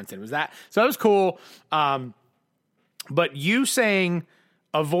the reference. And it was that, so it was cool. But you saying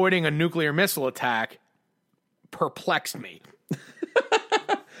avoiding a nuclear missile attack perplexed me.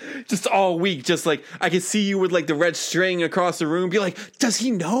 Just all week, just like I could see you with like the red string across the room, be like, does he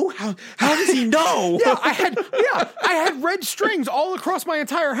know? How does he know? I had red strings all across my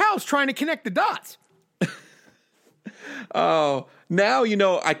entire house trying to connect the dots. Oh, now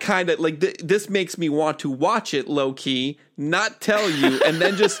I kind of like this makes me want to watch it low key, not tell you, and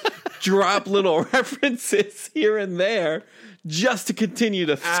then just drop little references here and there just to continue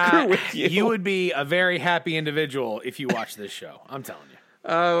to screw with you. You would be a very happy individual if you watch this show. I'm telling you.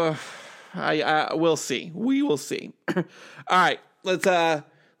 We'll see. We will see. All right,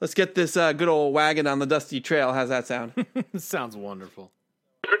 let's get this good old wagon on the dusty trail. How's that sound? Sounds wonderful.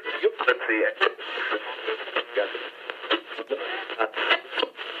 Let's see it.